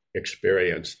your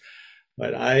experience,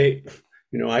 but I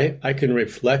can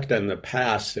reflect on the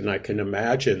past and I can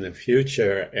imagine the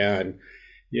future, and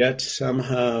yet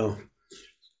somehow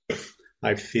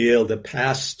I feel the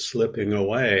past slipping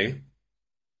away.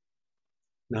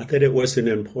 Not that it wasn't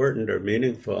important or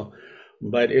meaningful,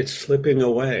 but it's slipping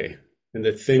away. And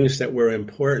the things that were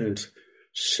important,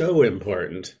 so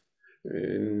important,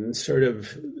 and sort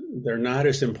of, they're not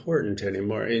as important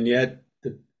anymore. And yet,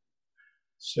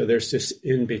 so there's this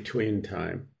in-between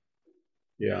time.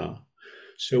 Yeah.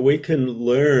 So we can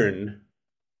learn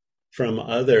from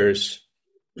others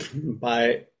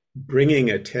by bringing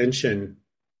attention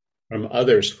from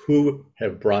others who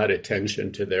have brought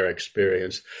attention to their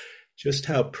experience, just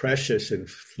how precious and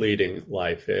fleeting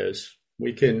life is.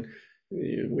 We can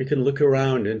look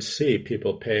around and see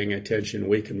people paying attention.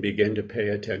 We can begin to pay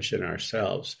attention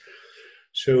ourselves.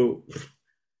 So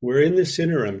we're in this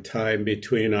interim time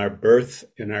between our birth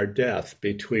and our death,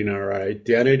 between our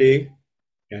identity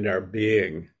and our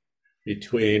being,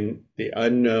 between the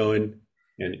unknown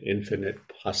and infinite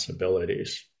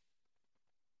possibilities.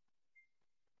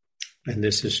 And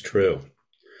this is true.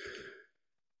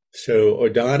 So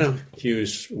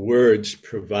O'Donoghue's words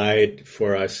provide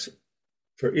for us,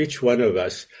 for each one of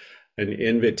us, an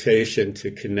invitation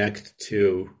to connect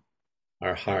to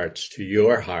our hearts, to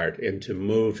your heart, and to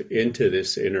move into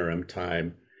this interim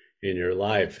time in your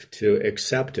life, to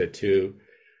accept it, to,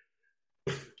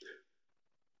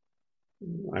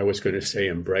 I was going to say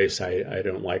embrace. I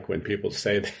don't like when people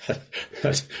say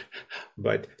that,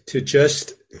 but to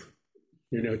just,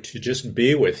 to just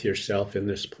be with yourself in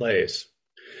this place.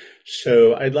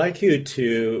 So I'd like you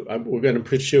to, we're going to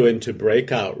put you into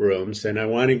breakout rooms, and I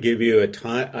want to give you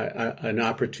an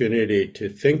opportunity to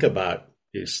think about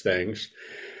these things.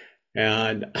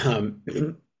 And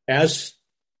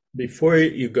before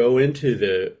you go into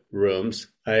the rooms,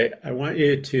 I want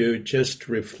you to just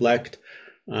reflect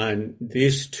on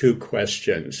these two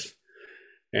questions.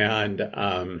 And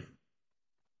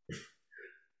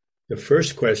the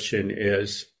first question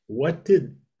is, what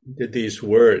did these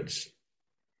words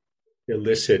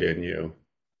elicit in you?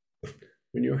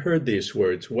 When you heard these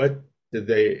words, what did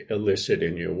they elicit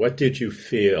in you? What did you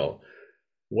feel?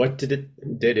 What did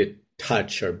it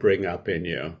touch or bring up in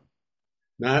you?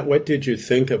 Not what did you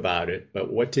think about it,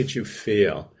 but what did you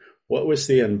feel? What was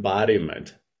the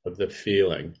embodiment of the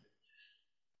feeling?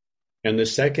 And the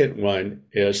second one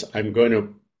is, I'm going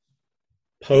to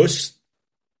post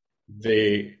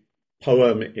the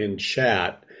poem in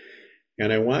chat,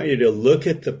 and I want you to look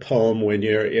at the poem when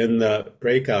you're in the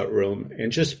breakout room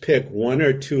and just pick one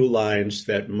or two lines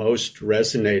that most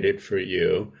resonated for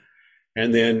you,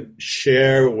 and then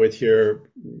share with your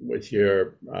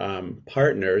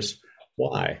partners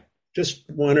why. Just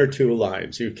one or two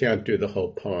lines. You can't do the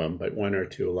whole poem, but one or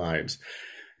two lines.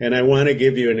 And I want to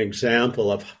give you an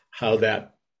example of how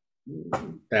that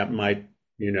might,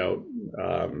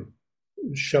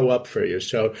 show up for you.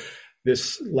 So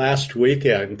this last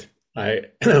weekend, I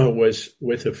was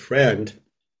with a friend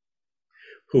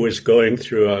who was going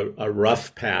through a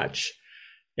rough patch,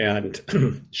 and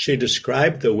she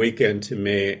described the weekend to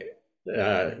me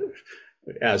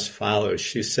as follows.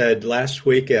 She said, last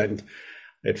weekend,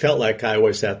 it felt like I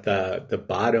was at the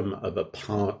bottom of a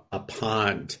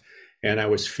pond, and I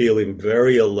was feeling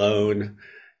very alone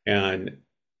and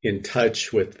in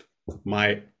touch with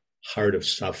my heart of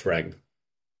suffering.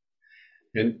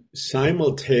 And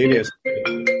simultaneously,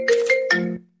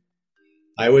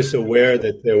 I was aware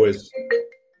that there was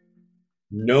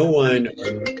no one.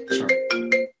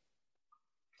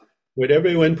 Would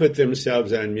everyone put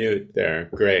themselves on mute there?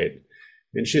 Great.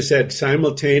 And she said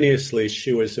simultaneously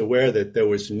she was aware that there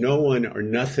was no one or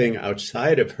nothing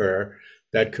outside of her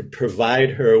that could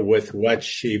provide her with what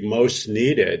she most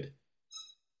needed.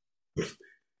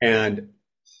 And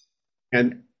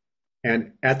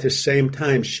at the same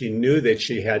time, she knew that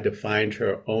she had to find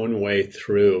her own way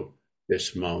through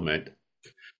this moment.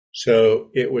 So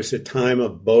it was a time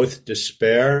of both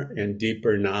despair and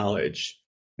deeper knowledge.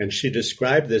 And she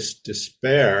described this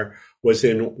despair was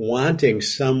in wanting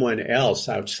someone else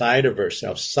outside of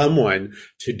herself, someone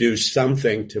to do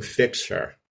something to fix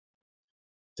her,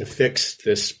 to fix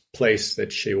this place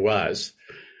that she was.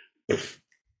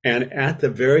 And at the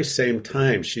very same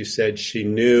time, she said she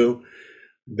knew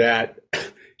that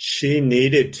she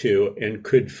needed to and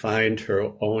could find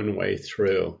her own way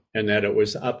through, and that it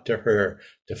was up to her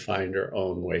to find her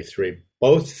own way through.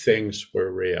 Both things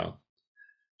were real.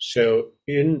 So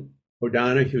in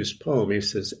O'Donoghue's poem, he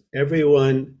says,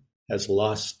 everyone has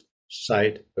lost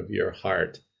sight of your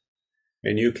heart,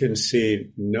 and you can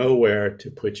see nowhere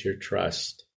to put your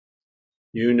trust.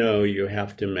 You know you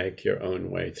have to make your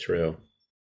own way through.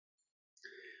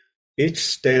 Each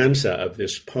stanza of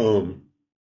this poem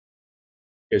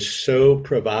is so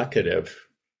provocative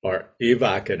or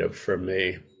evocative for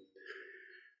me.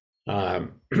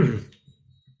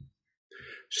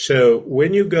 So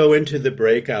when you go into the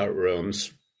breakout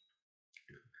rooms,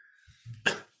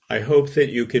 I hope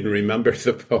that you can remember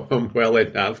the poem well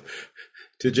enough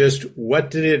to just, what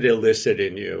did it elicit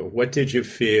in you? What did you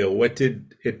feel? What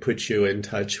did it put you in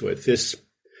touch with? This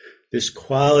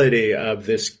quality of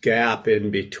this gap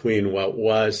in between what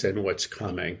was and what's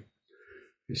coming.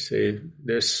 You see,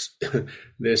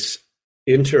 this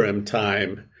interim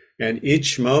time, and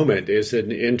each moment is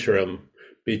an interim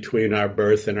between our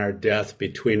birth and our death,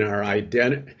 between our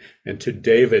identity, and to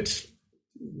David's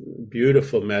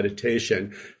beautiful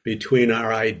meditation, between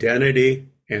our identity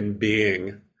and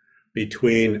being,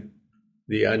 between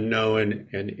the unknown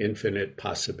and infinite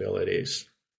possibilities.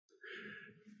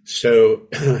 So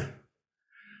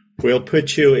we'll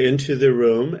put you into the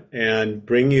room and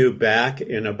bring you back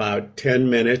in about 10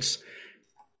 minutes.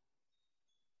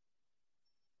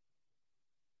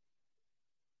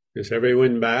 Is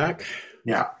everyone back?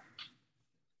 Yeah.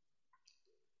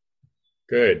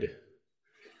 Good.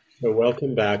 So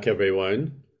welcome back,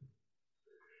 everyone.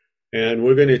 And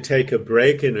we're going to take a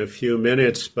break in a few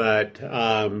minutes, but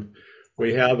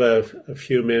we have a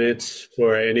few minutes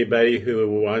for anybody who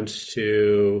wants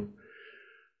to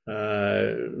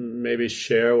maybe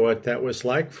share what that was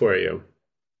like for you.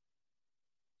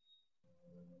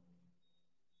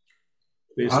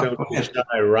 Please don't be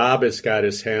shy. Rob has got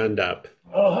his hand up.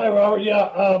 Oh, hi, Robert.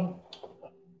 Yeah,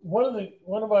 one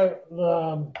of our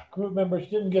group members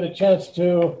didn't get a chance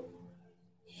to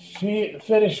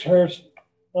finish her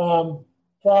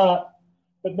thought,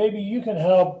 but maybe you can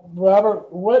help. Robert,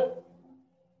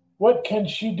 what can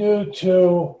she do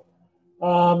to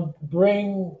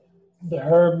bring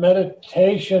her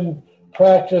meditation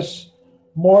practice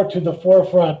more to the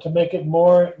forefront, to make it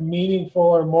more meaningful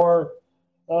or more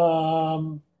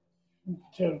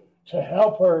to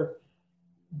help her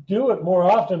do it more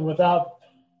often without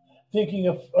thinking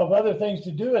of other things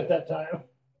to do at that time?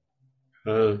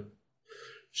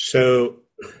 So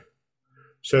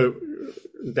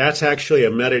that's actually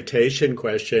a meditation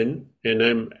question, and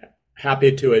I'm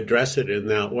happy to address it in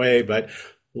that way. But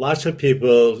lots of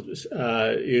people,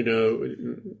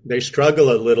 they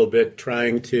struggle a little bit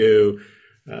trying to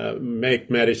make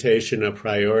meditation a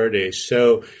priority.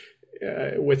 So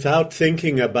without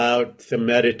thinking about the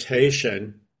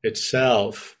meditation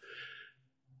itself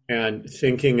and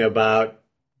thinking about,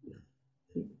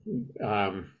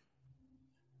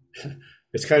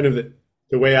 it's kind of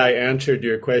the way I answered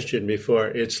your question before.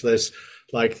 It's this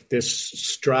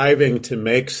striving to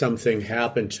make something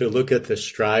happen, to look at the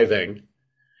striving,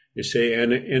 you see,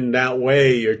 and in that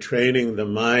way you're training the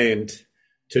mind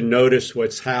to notice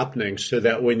what's happening, so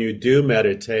that when you do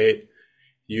meditate,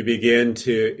 you begin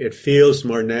to, it feels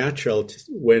more natural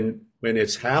when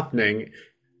it's happening,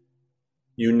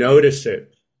 you notice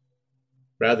it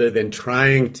rather than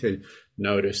trying to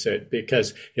notice it,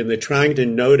 because in the trying to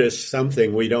notice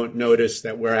something, we don't notice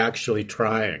that we're actually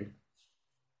trying.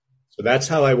 So that's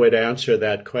how I would answer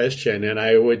that question. And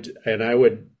I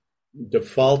would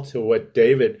default to what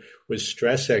David was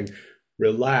stressing.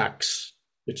 Relax.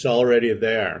 It's already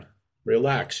there.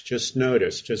 Relax. Just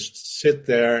notice. Just sit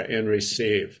there and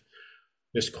receive.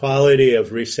 This quality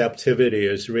of receptivity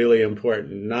is really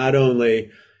important, not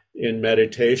only in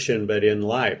meditation, but in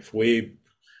life. We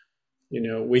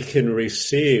can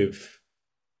receive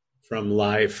from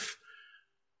life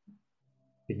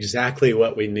exactly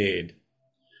what we need.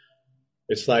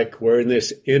 It's like we're in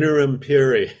this interim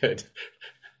period.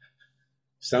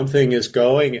 Something is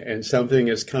going and something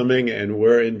is coming, and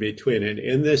we're in between. And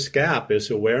in this gap is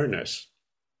awareness.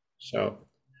 So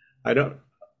I don't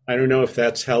know if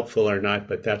that's helpful or not,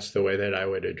 but that's the way that I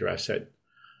would address it.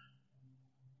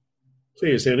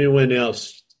 Please, anyone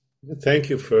else? Thank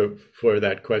you for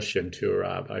that question too,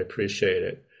 Rob. I appreciate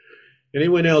it.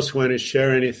 Anyone else want to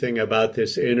share anything about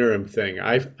this interim thing?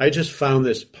 I just found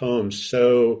this poem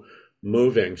so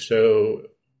moving, so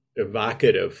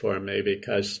evocative for me,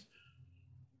 because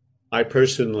I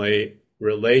personally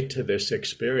relate to this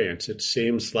experience. It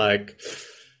seems like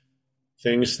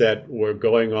things that were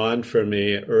going on for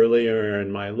me earlier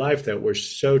in my life that were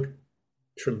so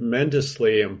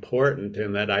tremendously important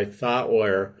and that I thought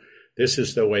were, this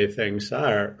is the way things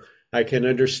are. I can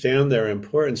understand their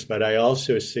importance, but I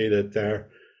also see that they're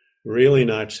really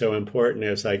not so important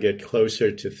as I get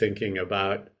closer to thinking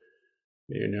about,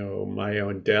 my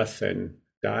own death and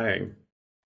dying.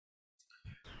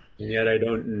 And yet I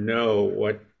don't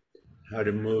know how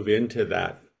to move into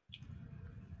that.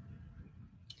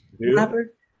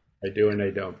 Robert? I do and I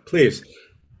don't. Please.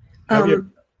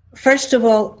 First of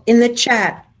all, in the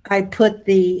chat, I put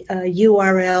the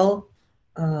URL,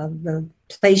 the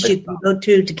place you can go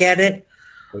to get it.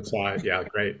 That's all right. Yeah,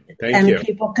 great. Thank you. And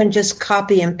people can just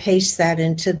copy and paste that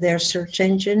into their search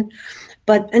engine.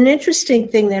 But an interesting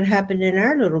thing that happened in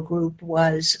our little group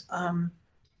was,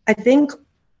 I think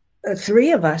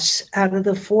 3 of us out of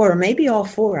the 4, maybe all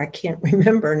 4, I can't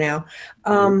remember now,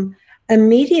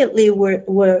 immediately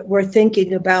were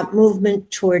thinking about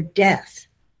movement toward death.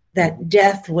 That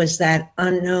death was that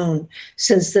unknown.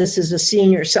 Since this is a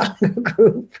senior Sangha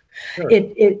group, sure.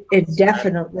 It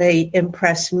definitely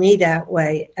impressed me that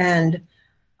way, and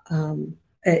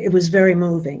it was very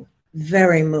moving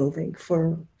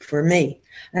for me,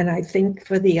 and I think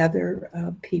for the other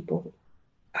people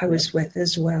I was with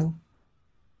as well.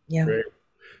 Yeah. Great.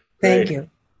 Thank you.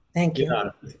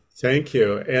 Yeah, thank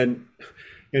you. And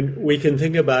we can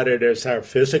think about it as our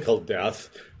physical death,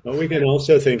 but we can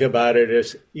also think about it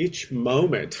as each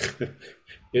moment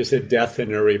is a death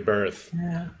and a rebirth.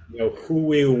 Yeah. You know, who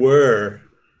we were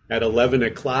at 11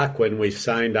 o'clock when we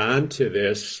signed on to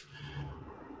this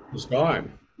is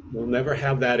gone. We'll never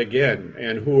have that again.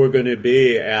 And who we're going to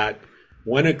be at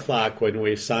 1 o'clock when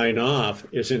we sign off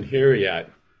isn't here yet.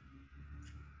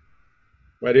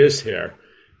 What is here?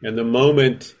 And the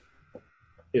moment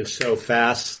is so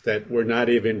fast that we're not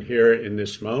even here in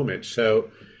this moment. So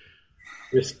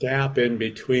this gap in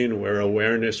between where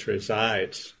awareness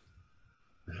resides,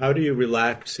 how do you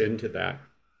relax into that?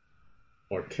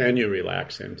 Or can you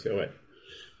relax into it?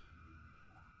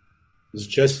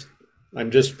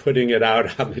 I'm just putting it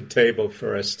out on the table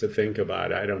for us to think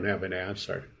about. I don't have an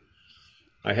answer.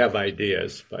 I have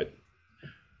ideas, but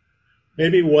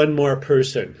maybe one more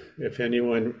person, if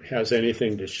anyone has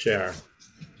anything to share.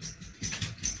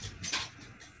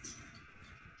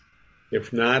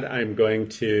 If not, I'm going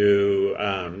to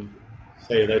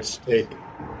say let's take,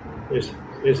 is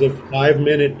a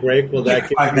 5-minute break? Will that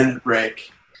give 5-minute break?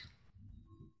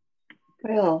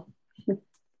 Well,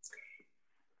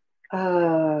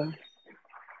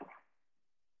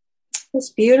 it's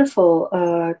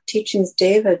beautiful teachings,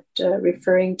 David,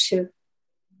 referring to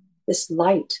this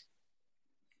light,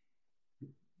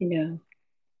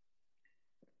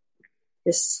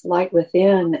 this light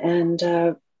within. And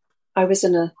I was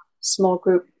in a small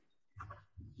group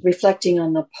reflecting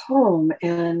on the poem,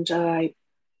 and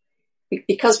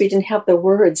because we didn't have the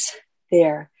words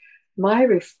there,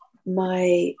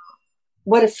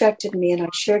 what affected me, and I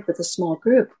shared with a small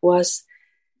group, was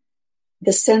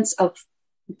the sense of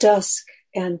dusk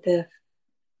and the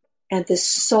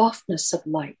softness of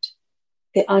light,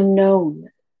 the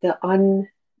unknown, the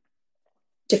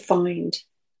undefined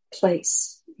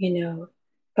place,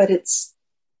 but it's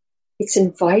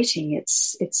inviting.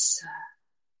 It's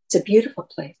a beautiful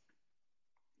place.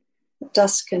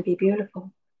 Dusk can be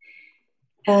beautiful.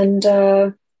 And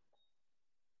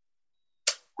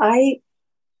I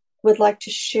would like to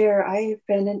share, I've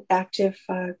been an active,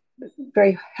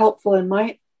 very helpful in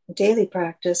my daily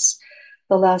practice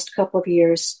the last couple of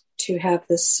years to have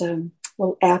this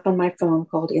little app on my phone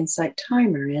called Insight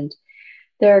Timer. And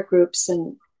there are groups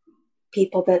and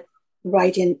people that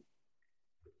write in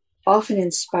often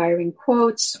inspiring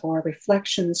quotes or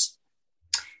reflections.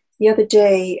 The other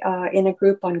day, in a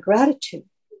group on gratitude,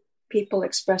 people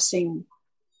expressing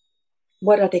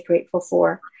what are they grateful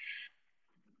for.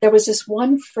 There was this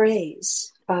one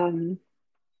phrase from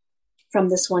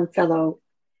this one fellow.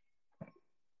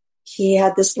 He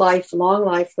had this long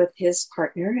life with his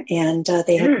partner, and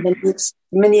they had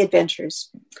many adventures.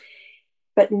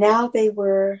 But now they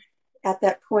were at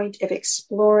that point of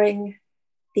exploring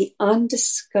the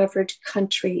undiscovered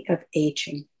country of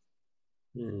aging.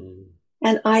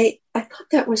 And I thought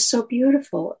that was so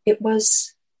beautiful. It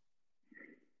was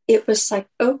like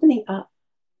opening up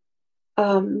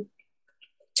to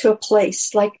a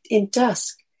place like in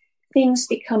dusk. Things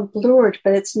become blurred,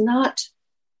 but it's not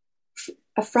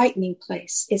a frightening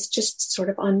place. It's just sort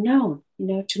of unknown,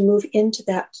 to move into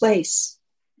that place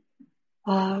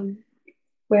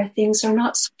where things are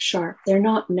not so sharp. They're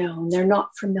not known. They're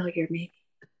not familiar, maybe.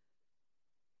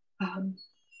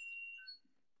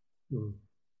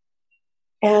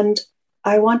 And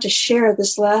I want to share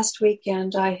this last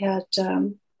weekend. I had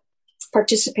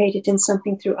participated in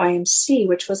something through IMC,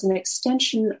 which was an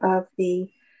extension of the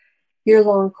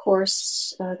year-long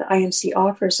course the IMC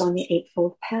offers on the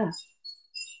Eightfold Path.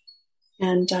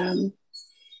 And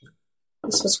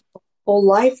this was a whole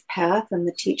life path, and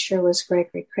the teacher was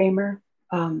Gregory Kramer.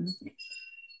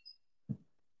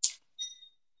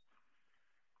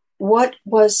 What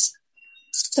was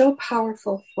so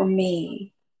powerful for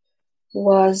me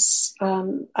was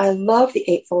I love the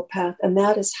Eightfold Path, and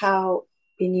that is how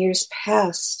in years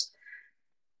past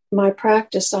my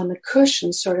practice on the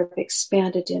cushion sort of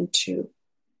expanded into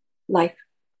life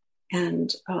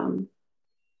and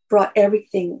brought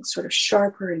everything sort of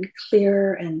sharper and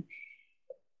clearer and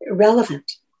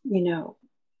relevant,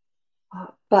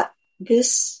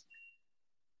 this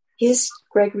is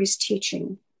Gregory's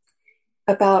teaching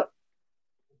about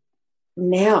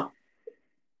now.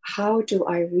 How do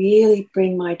I really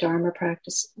bring my Dharma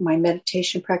practice, my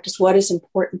meditation practice, what is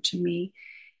important to me,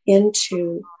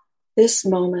 into this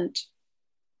moment,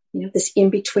 this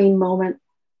in-between moment,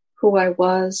 who I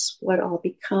was, what I'll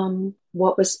become,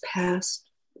 what was past,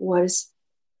 what is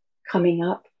coming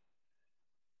up.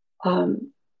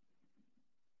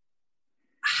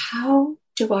 How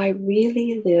do I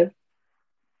really live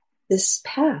this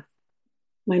path,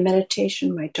 my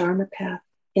meditation, my Dharma path,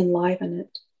 enliven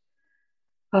it?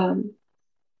 And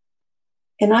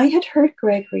I had heard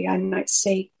Gregory, I might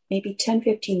say maybe 10,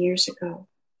 15 years ago,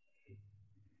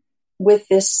 with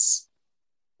this,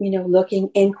 looking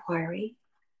inquiry.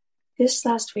 This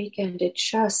last weekend, it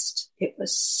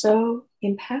was so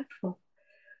impactful.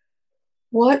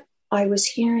 What I was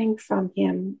hearing from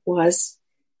him was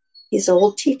his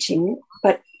old teaching,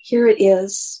 but here it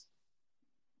is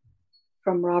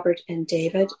from Robert and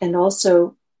David, and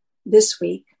also this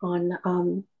week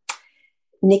on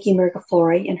Nikki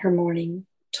Mergaflori in her morning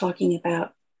talking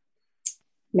about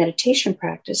meditation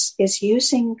practice, is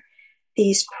using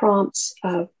these prompts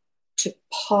of to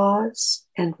pause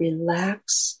and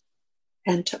relax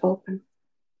and to open.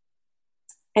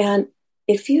 And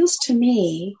it feels to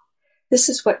me, this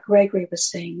is what Gregory was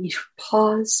saying, you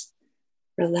pause,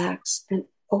 relax, and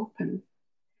open.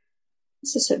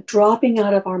 This is a dropping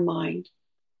out of our mind,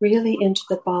 really into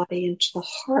the body, into the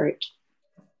heart,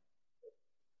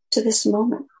 to this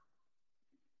moment.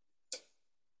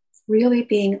 Really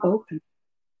being open.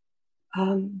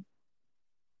 And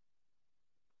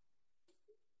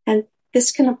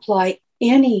this can apply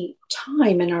any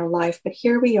time in our life, but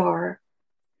here we are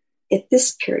at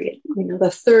this period,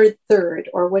 the third,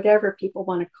 or whatever people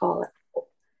want to call it,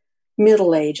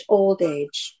 middle age, old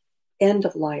age, end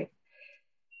of life.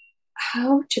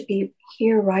 How to be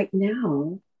here right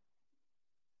now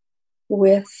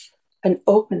with an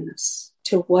openness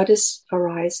to what is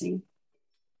arising.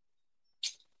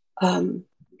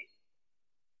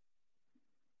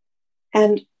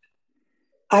 And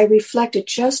I reflected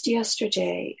just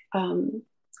yesterday,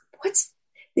 what's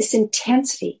this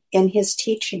intensity in his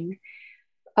teaching?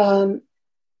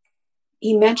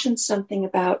 He mentioned something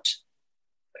about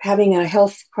having a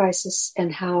health crisis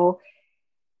and how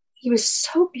he was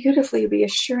so beautifully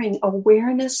reassuring.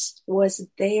 Awareness was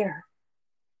there,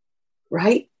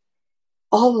 right?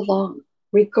 All along,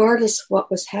 regardless of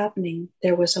what was happening,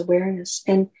 there was awareness.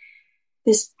 And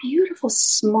this beautiful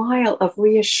smile of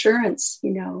reassurance,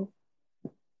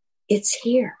 it's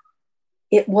here.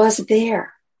 It was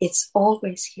there. It's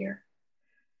always here.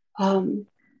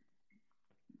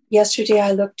 Yesterday,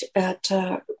 I looked at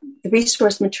the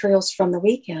resource materials from the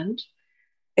weekend,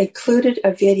 included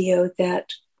a video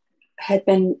that had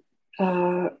been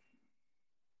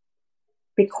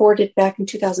recorded back in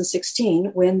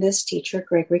 2016 when this teacher,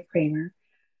 Gregory Kramer,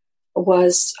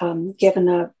 was given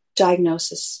a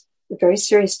diagnosis, a very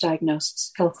serious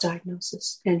diagnosis, health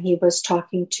diagnosis, and he was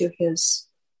talking to his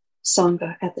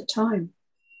Sangha at the time,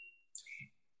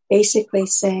 basically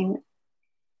saying,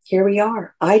 here we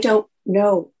are. I don't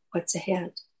know what's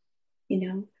ahead.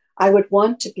 I would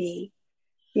want to be,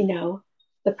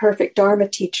 the perfect Dharma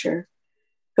teacher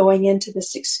going into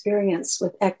this experience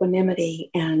with equanimity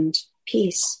and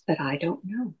peace, but I don't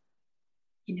know.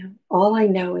 All I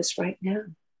know is right now.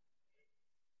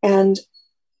 And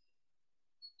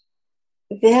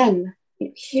then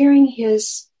hearing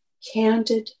his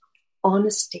candid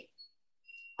honesty,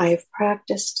 I have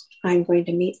practiced, I'm going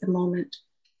to meet the moment,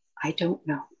 I don't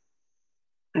know.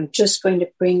 I'm just going to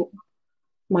bring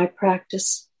my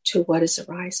practice to what is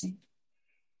arising.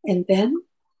 And then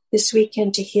this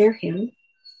weekend to hear him,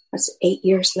 that's 8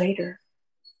 years later,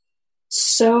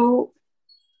 so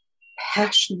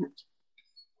passionate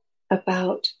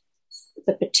about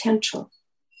the potential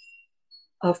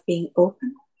of being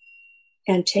open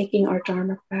and taking our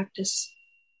Dharma practice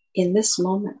in this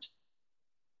moment.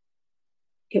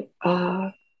 He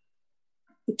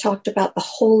talked about the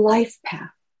whole life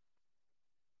path,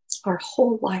 our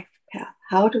whole life path.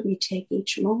 How do we take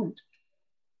each moment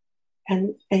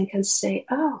and can say,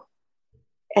 oh,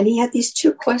 and he had these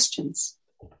two questions.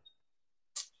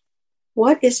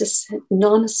 What is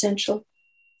non-essential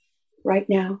right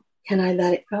now? Can I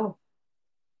let it go?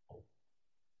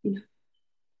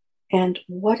 And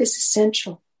what is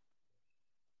essential?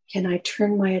 Can I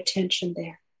turn my attention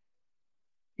there?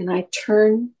 And I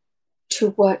turn to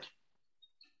what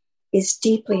is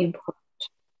deeply important.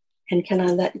 And can I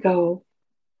let go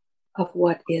of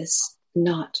what is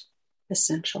not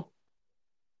essential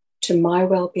to my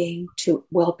well-being, to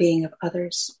well-being of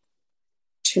others,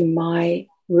 to my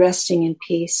resting in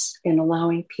peace and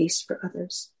allowing peace for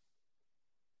others.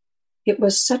 It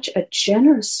was such a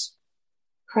generous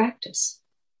practice.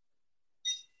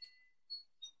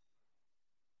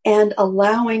 And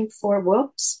allowing for,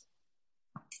 whoops,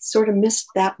 sort of missed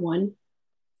that one.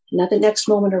 Now the next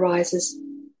moment arises,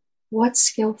 what's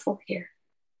skillful here?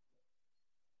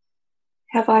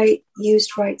 Have I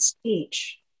used right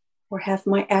speech? Or have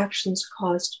my actions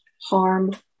caused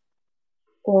harm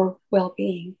or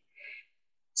well-being?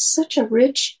 Such a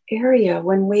rich area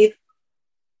when we've,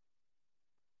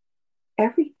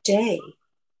 every day,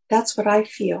 that's what I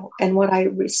feel and what I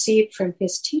received from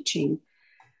his teaching.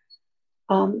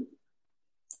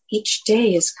 Each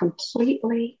day is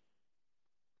completely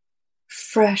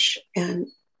fresh and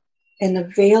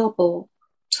available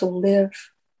to live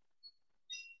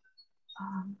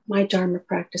my Dharma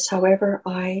practice, however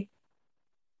I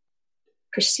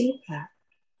perceive that.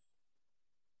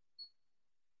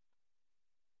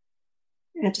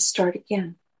 And to start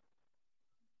again.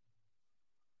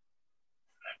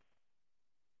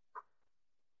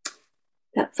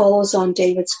 That follows on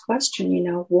David's question,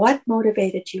 what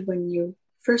motivated you when you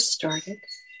first started?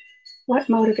 What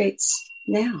motivates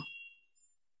now?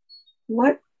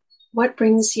 What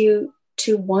brings you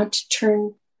to want to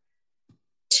turn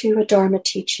to a Dharma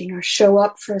teaching or show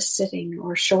up for a sitting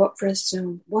or show up for a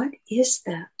Zoom? What is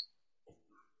that?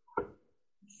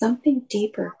 Something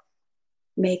deeper.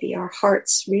 Maybe our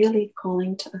heart's really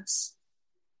calling to us.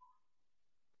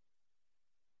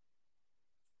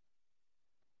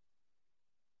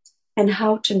 And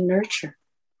how to nurture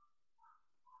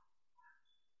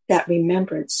that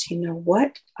remembrance.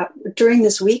 During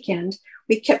this weekend,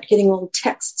 we kept getting little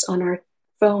texts on our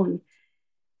phone.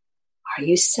 Are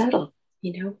you settled?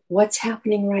 What's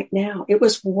happening right now? It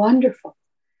was wonderful.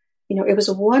 It was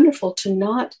wonderful to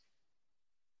not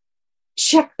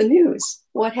check the news.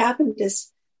 What happened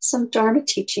is some Dharma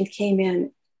teaching came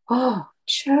in. Oh,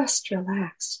 just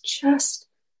relax. Just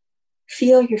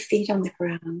feel your feet on the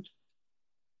ground.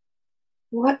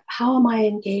 How am I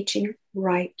engaging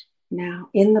right now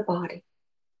in the body?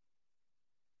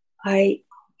 I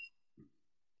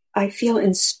feel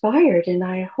inspired, and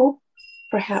I hope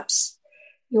perhaps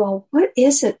you all, what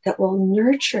is it that will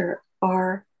nurture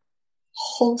our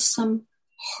wholesome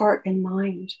heart and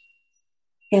mind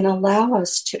and allow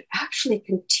us to actually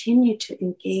continue to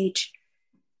engage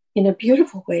in a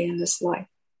beautiful way in this life?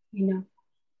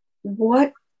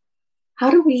 How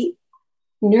do we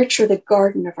nurture the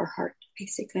garden of our heart?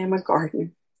 Basically, I'm a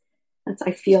gardener.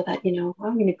 I feel that, I'm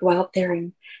going to go out there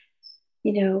and,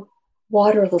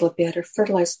 water a little bit or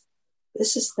fertilize.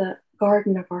 This is the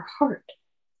garden of our heart.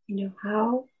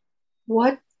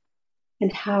 What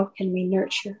and how can we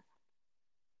nurture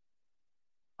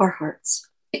our hearts?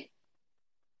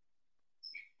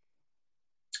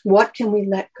 What can we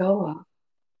let go of?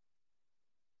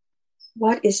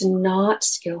 What is not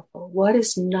skillful? What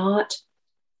is not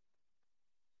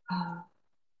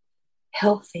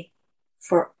healthy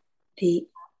for the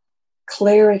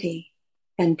clarity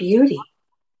and beauty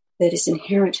that is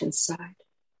inherent inside?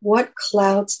 What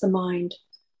clouds the mind?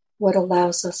 What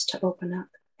allows us to open up?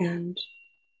 And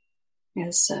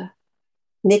as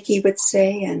Nikki would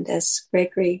say, and as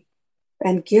Gregory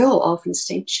and Gil often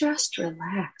say, just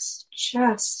relax,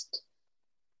 just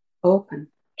open,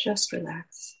 just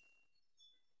relax.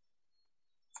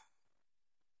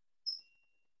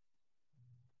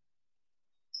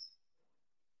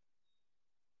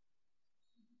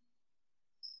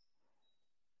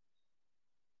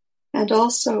 And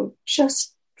also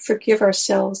just forgive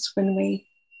ourselves when we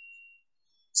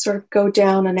sort of go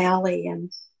down an alley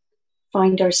and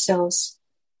find ourselves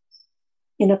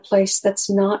in a place that's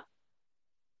not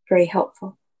very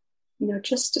helpful.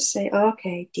 Just to say,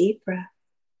 okay, deep breath.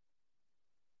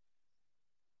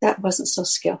 That wasn't so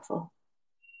skillful.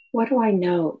 What do I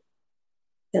know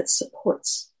that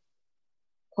supports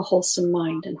a wholesome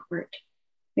mind and heart?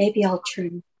 Maybe I'll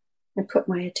turn and put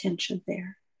my attention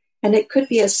there. And it could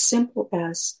be as simple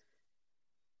as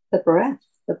the breath,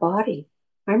 the body.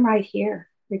 I'm right here,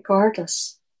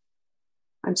 regardless.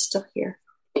 I'm still here.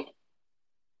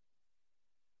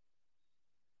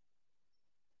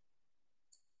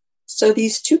 So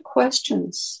these two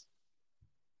questions,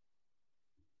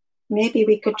 maybe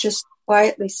we could just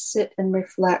quietly sit and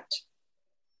reflect.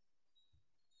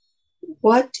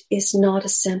 What is not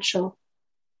essential?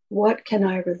 What can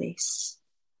I release?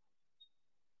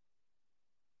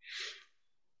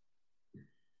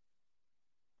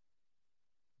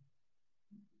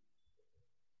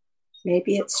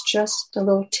 Maybe it's just a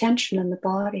little tension in the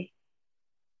body.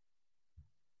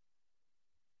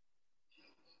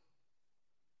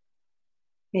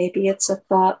 Maybe it's a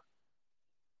thought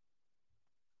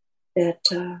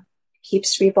that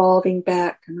keeps revolving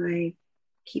back, and I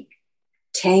keep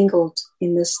tangled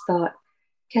in this thought.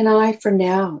 Can I, for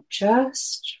now,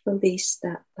 just release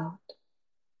that thought?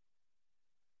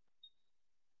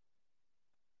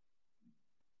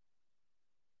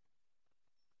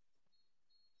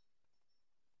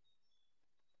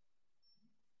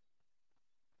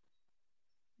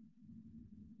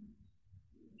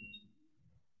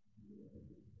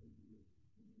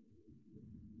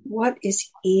 What is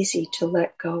easy to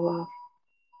let go of?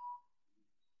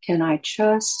 Can I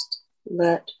just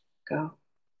let go?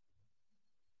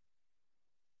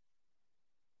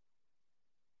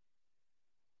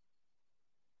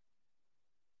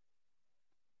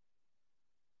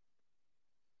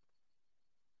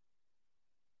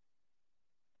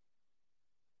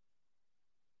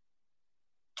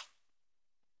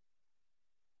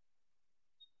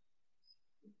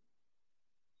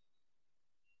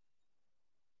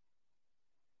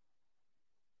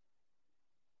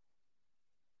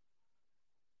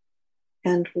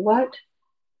 And what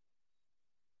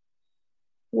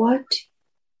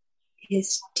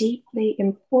is deeply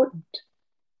important?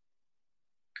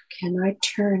 Can I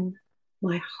turn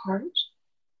my heart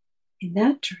in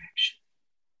that direction?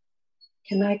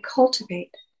 Can I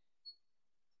cultivate,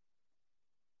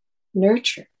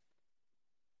 nurture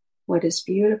what is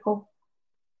beautiful,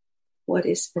 what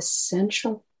is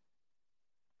essential,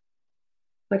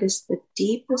 what is the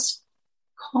deepest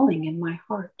calling in my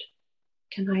heart?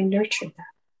 Can I nurture that?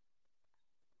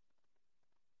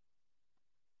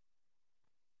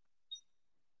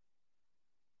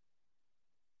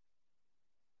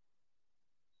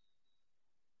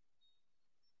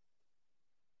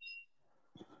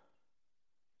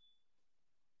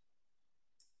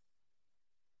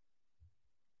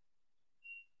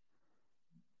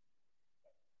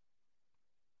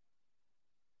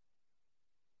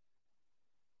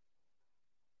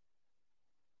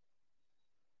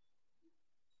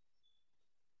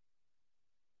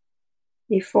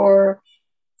 Before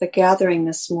the gathering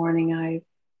this morning, I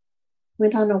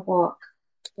went on a walk.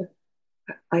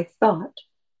 I thought,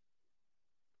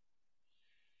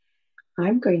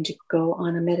 I'm going to go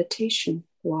on a meditation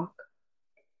walk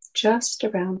just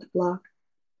around the block,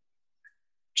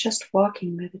 just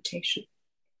walking meditation.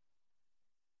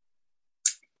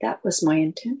 That was my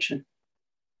intention.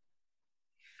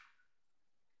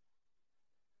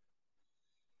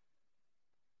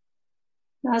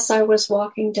 As I was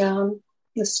walking down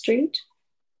the street,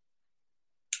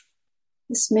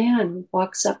 this man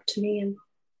walks up to me and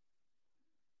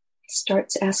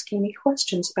starts asking me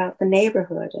questions about the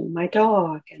neighborhood and my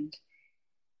dog. And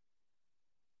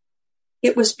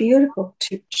it was beautiful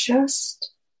to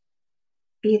just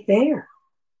be there.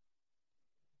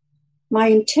 My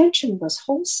intention was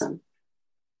wholesome,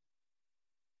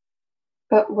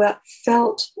 but what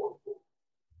felt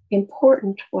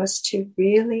important was to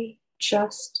really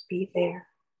just be there.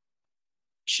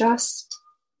 Just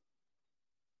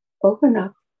open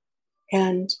up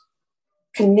and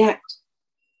connect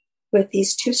with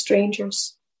these two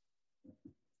strangers.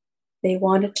 They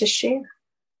wanted to share.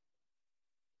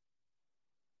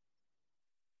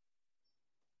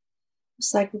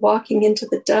 It's like walking into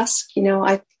the dusk.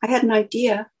 I had an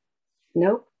idea.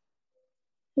 Nope.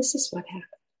 This is what happened.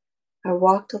 I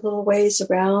walked a little ways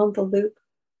around the loop.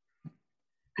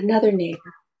 Another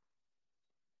neighbor.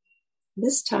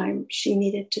 This time she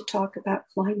needed to talk about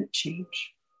climate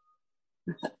change.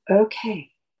 I thought, okay,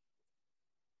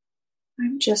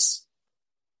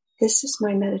 this is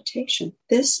my meditation.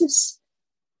 This is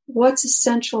what's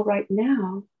essential right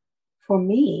now for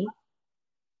me,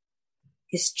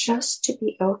 is just to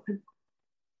be open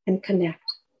and connect.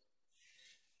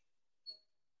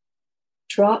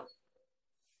 Drop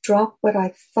what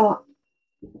I thought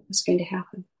was going to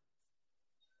happen.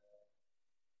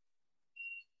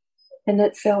 And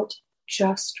it felt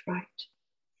just right.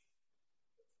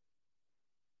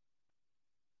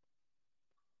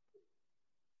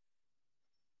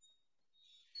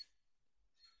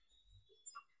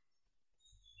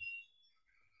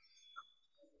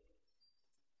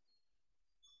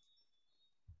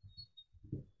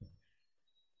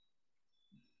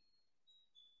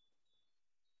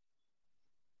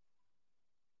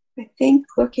 I think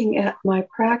looking at my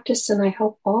practice, and I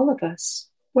hope all of us,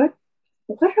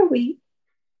 what are we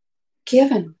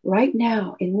given right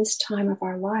now in this time of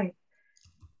our life?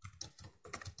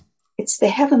 It's the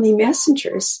heavenly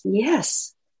messengers,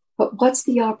 yes, but what's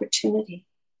the opportunity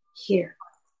here?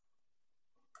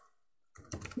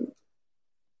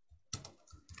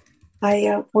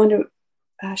 I want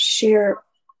to share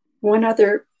one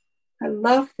other. I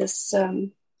love this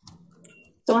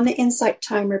So on the insight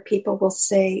timer, people will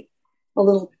say a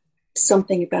little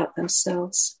something about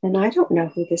themselves. And I don't know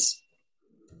who this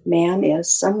man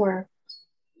is, somewhere,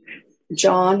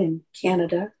 John in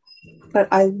Canada. But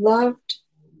I loved,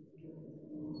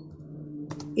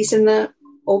 he's in the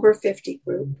over 50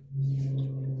 group.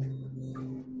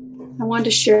 I wanted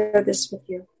to share this with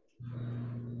you.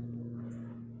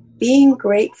 Being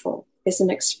grateful is an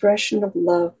expression of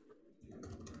love.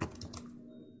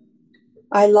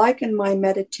 I liken my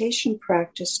meditation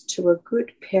practice to a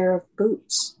good pair of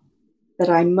boots that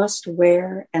I must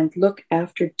wear and look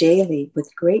after daily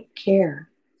with great care,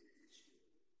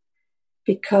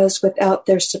 because without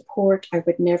their support, I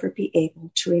would never be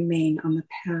able to remain on the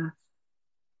path.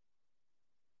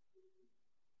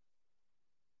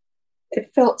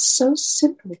 It felt so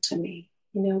simple to me,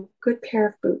 good pair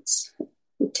of boots.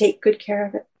 You take good care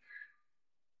of it.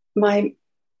 My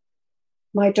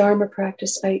Dharma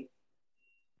practice, I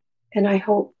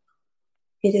hope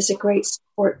it is a great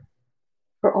support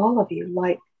for all of you,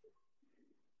 like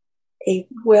a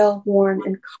well-worn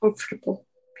and comfortable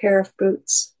pair of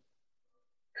boots.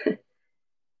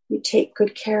 You take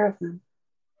good care of them,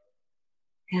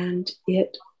 and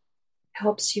it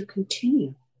helps you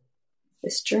continue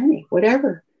this journey,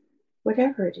 whatever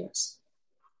it is.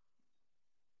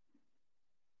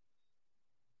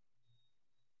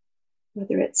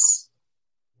 Whether it's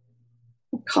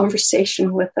a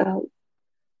conversation with a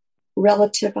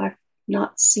relative I've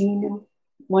not seen, and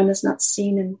one has not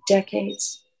seen in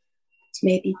decades. It's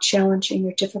maybe challenging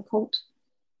or difficult.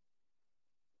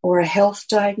 Or a health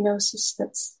diagnosis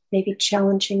that's maybe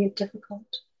challenging and difficult.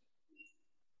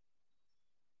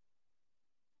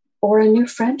 Or a new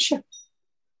friendship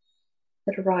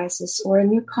that arises, or a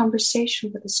new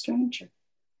conversation with a stranger.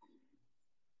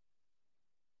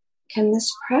 Can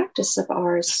this practice of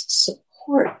ours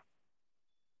support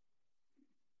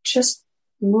just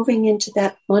moving into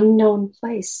that unknown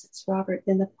place? It's Robert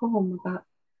in the poem about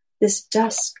this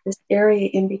dusk, this area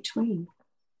in between.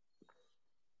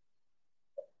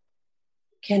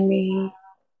 Can we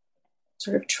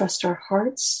sort of trust our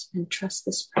hearts and trust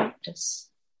this practice?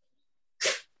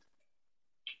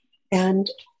 And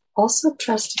also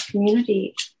trust a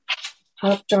community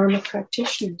of Dharma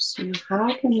practitioners.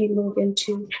 How can we move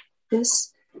into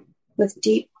this with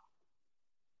deep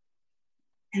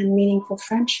and meaningful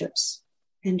friendships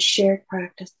and shared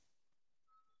practice?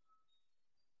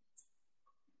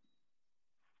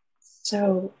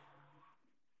 So,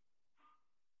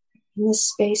 in this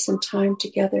space and time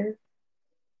together,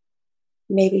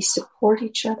 maybe support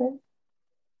each other,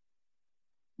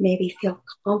 maybe feel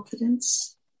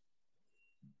confidence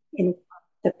in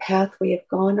the path we have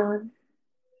gone on,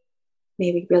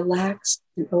 maybe relax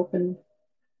and open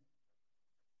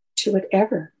to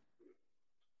whatever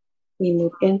we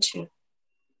move into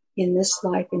in this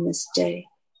life, in this day.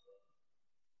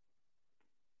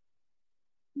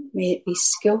 May it be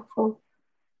skillful.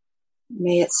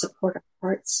 May it support our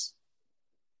hearts.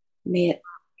 May it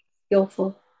be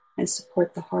skillful and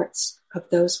support the hearts of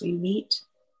those we meet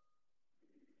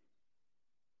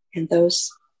and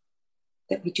those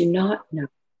that we do not know.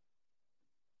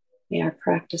 May our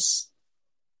practice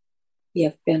be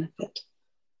of benefit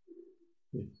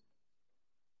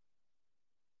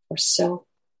for self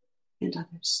and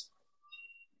others.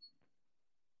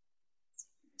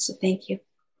 So thank you.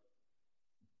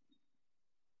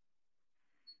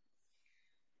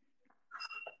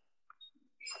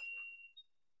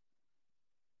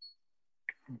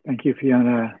 Thank you,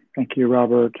 Fiona. Thank you,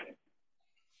 Robert.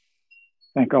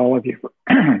 Thank all of you.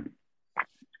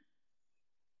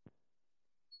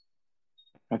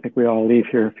 I think we all leave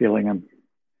here feeling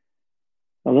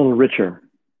a little richer,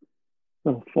 a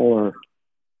little fuller, a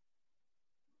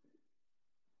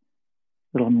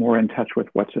little more in touch with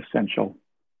what's essential.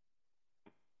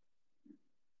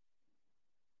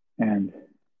 And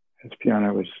as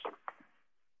Fiona was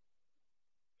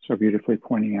so beautifully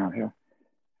pointing out here,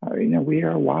 we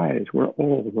are wise. We're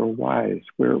old. We're wise.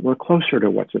 We're closer to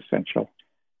what's essential.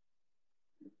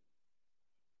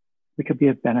 We could be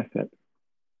of benefit.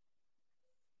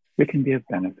 We can be of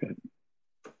benefit.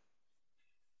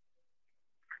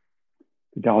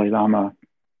 The Dalai Lama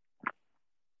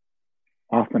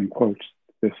often quotes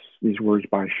these words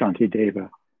by Shantideva,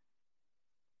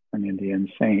 an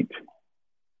Indian saint.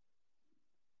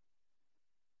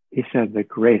 He said, the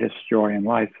greatest joy in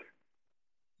life,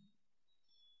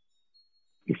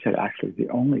 he said, actually, the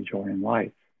only joy in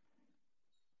life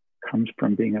comes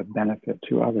from being of benefit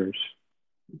to others.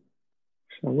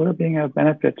 So we're being of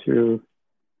benefit to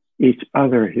each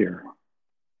other here.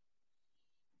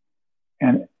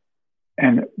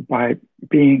 And by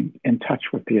being in touch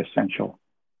with the essential,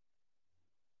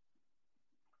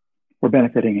 We're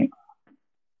benefiting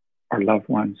our loved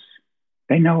ones.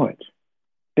 They know it.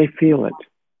 They feel it.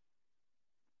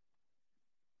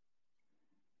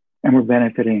 And we're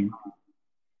benefiting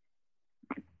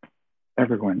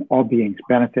everyone, all beings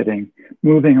benefiting,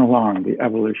 moving along the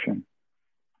evolution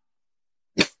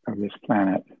of this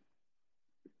planet.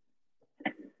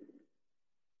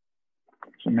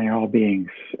 So may all beings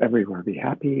everywhere be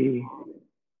happy.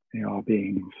 May all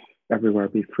beings everywhere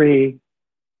be free.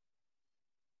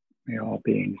 May all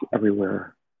beings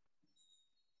everywhere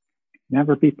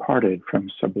never be parted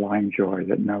from sublime joy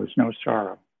that knows no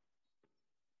sorrow.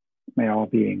 May all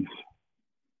beings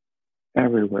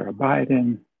everywhere abide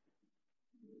in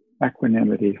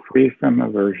equanimity, free from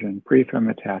aversion, free from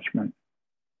attachment,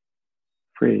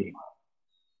 free.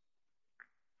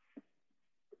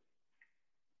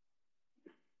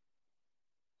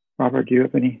 Robert, do you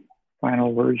have any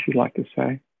final words you'd like to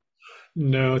say?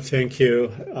 No, thank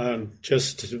you.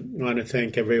 Just want to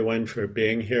thank everyone for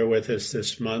being here with us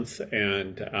this month.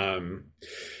 And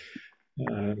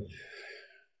I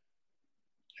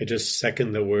just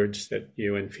second the words that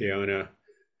you and Fiona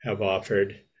have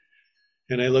offered.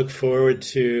 And I look forward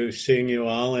to seeing you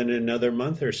all in another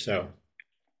month or so.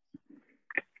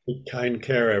 Take kind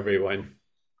care, everyone.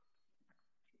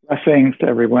 Blessings to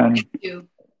everyone. Thank you.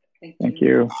 Thank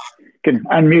you. You can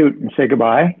unmute and say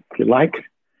goodbye if you'd like.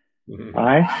 Mm-hmm.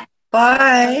 Bye.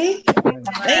 Bye.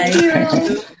 Thank you.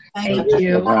 Thank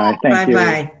you. Bye. Thank you.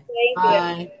 Bye.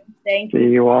 Bye. Thank you. See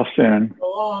you all soon. So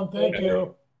long. Thank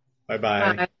you.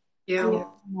 Bye-bye. Thank you.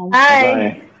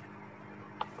 Bye.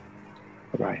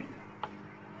 Bye.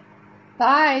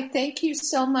 Bye. Thank you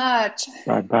so much.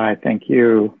 Bye. Thank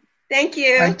you. Thank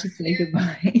you. Hard to say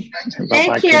goodbye.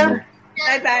 Thank you.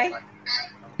 Bye-bye.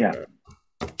 Yeah.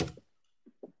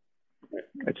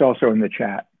 It's also in the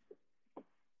chat.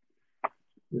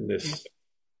 This.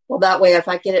 Well, that way, if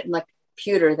I get it in my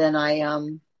computer, then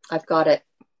I've got it.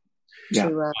 To,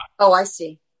 Yeah. I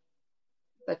see.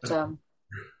 But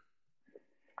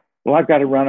well, I've got to run.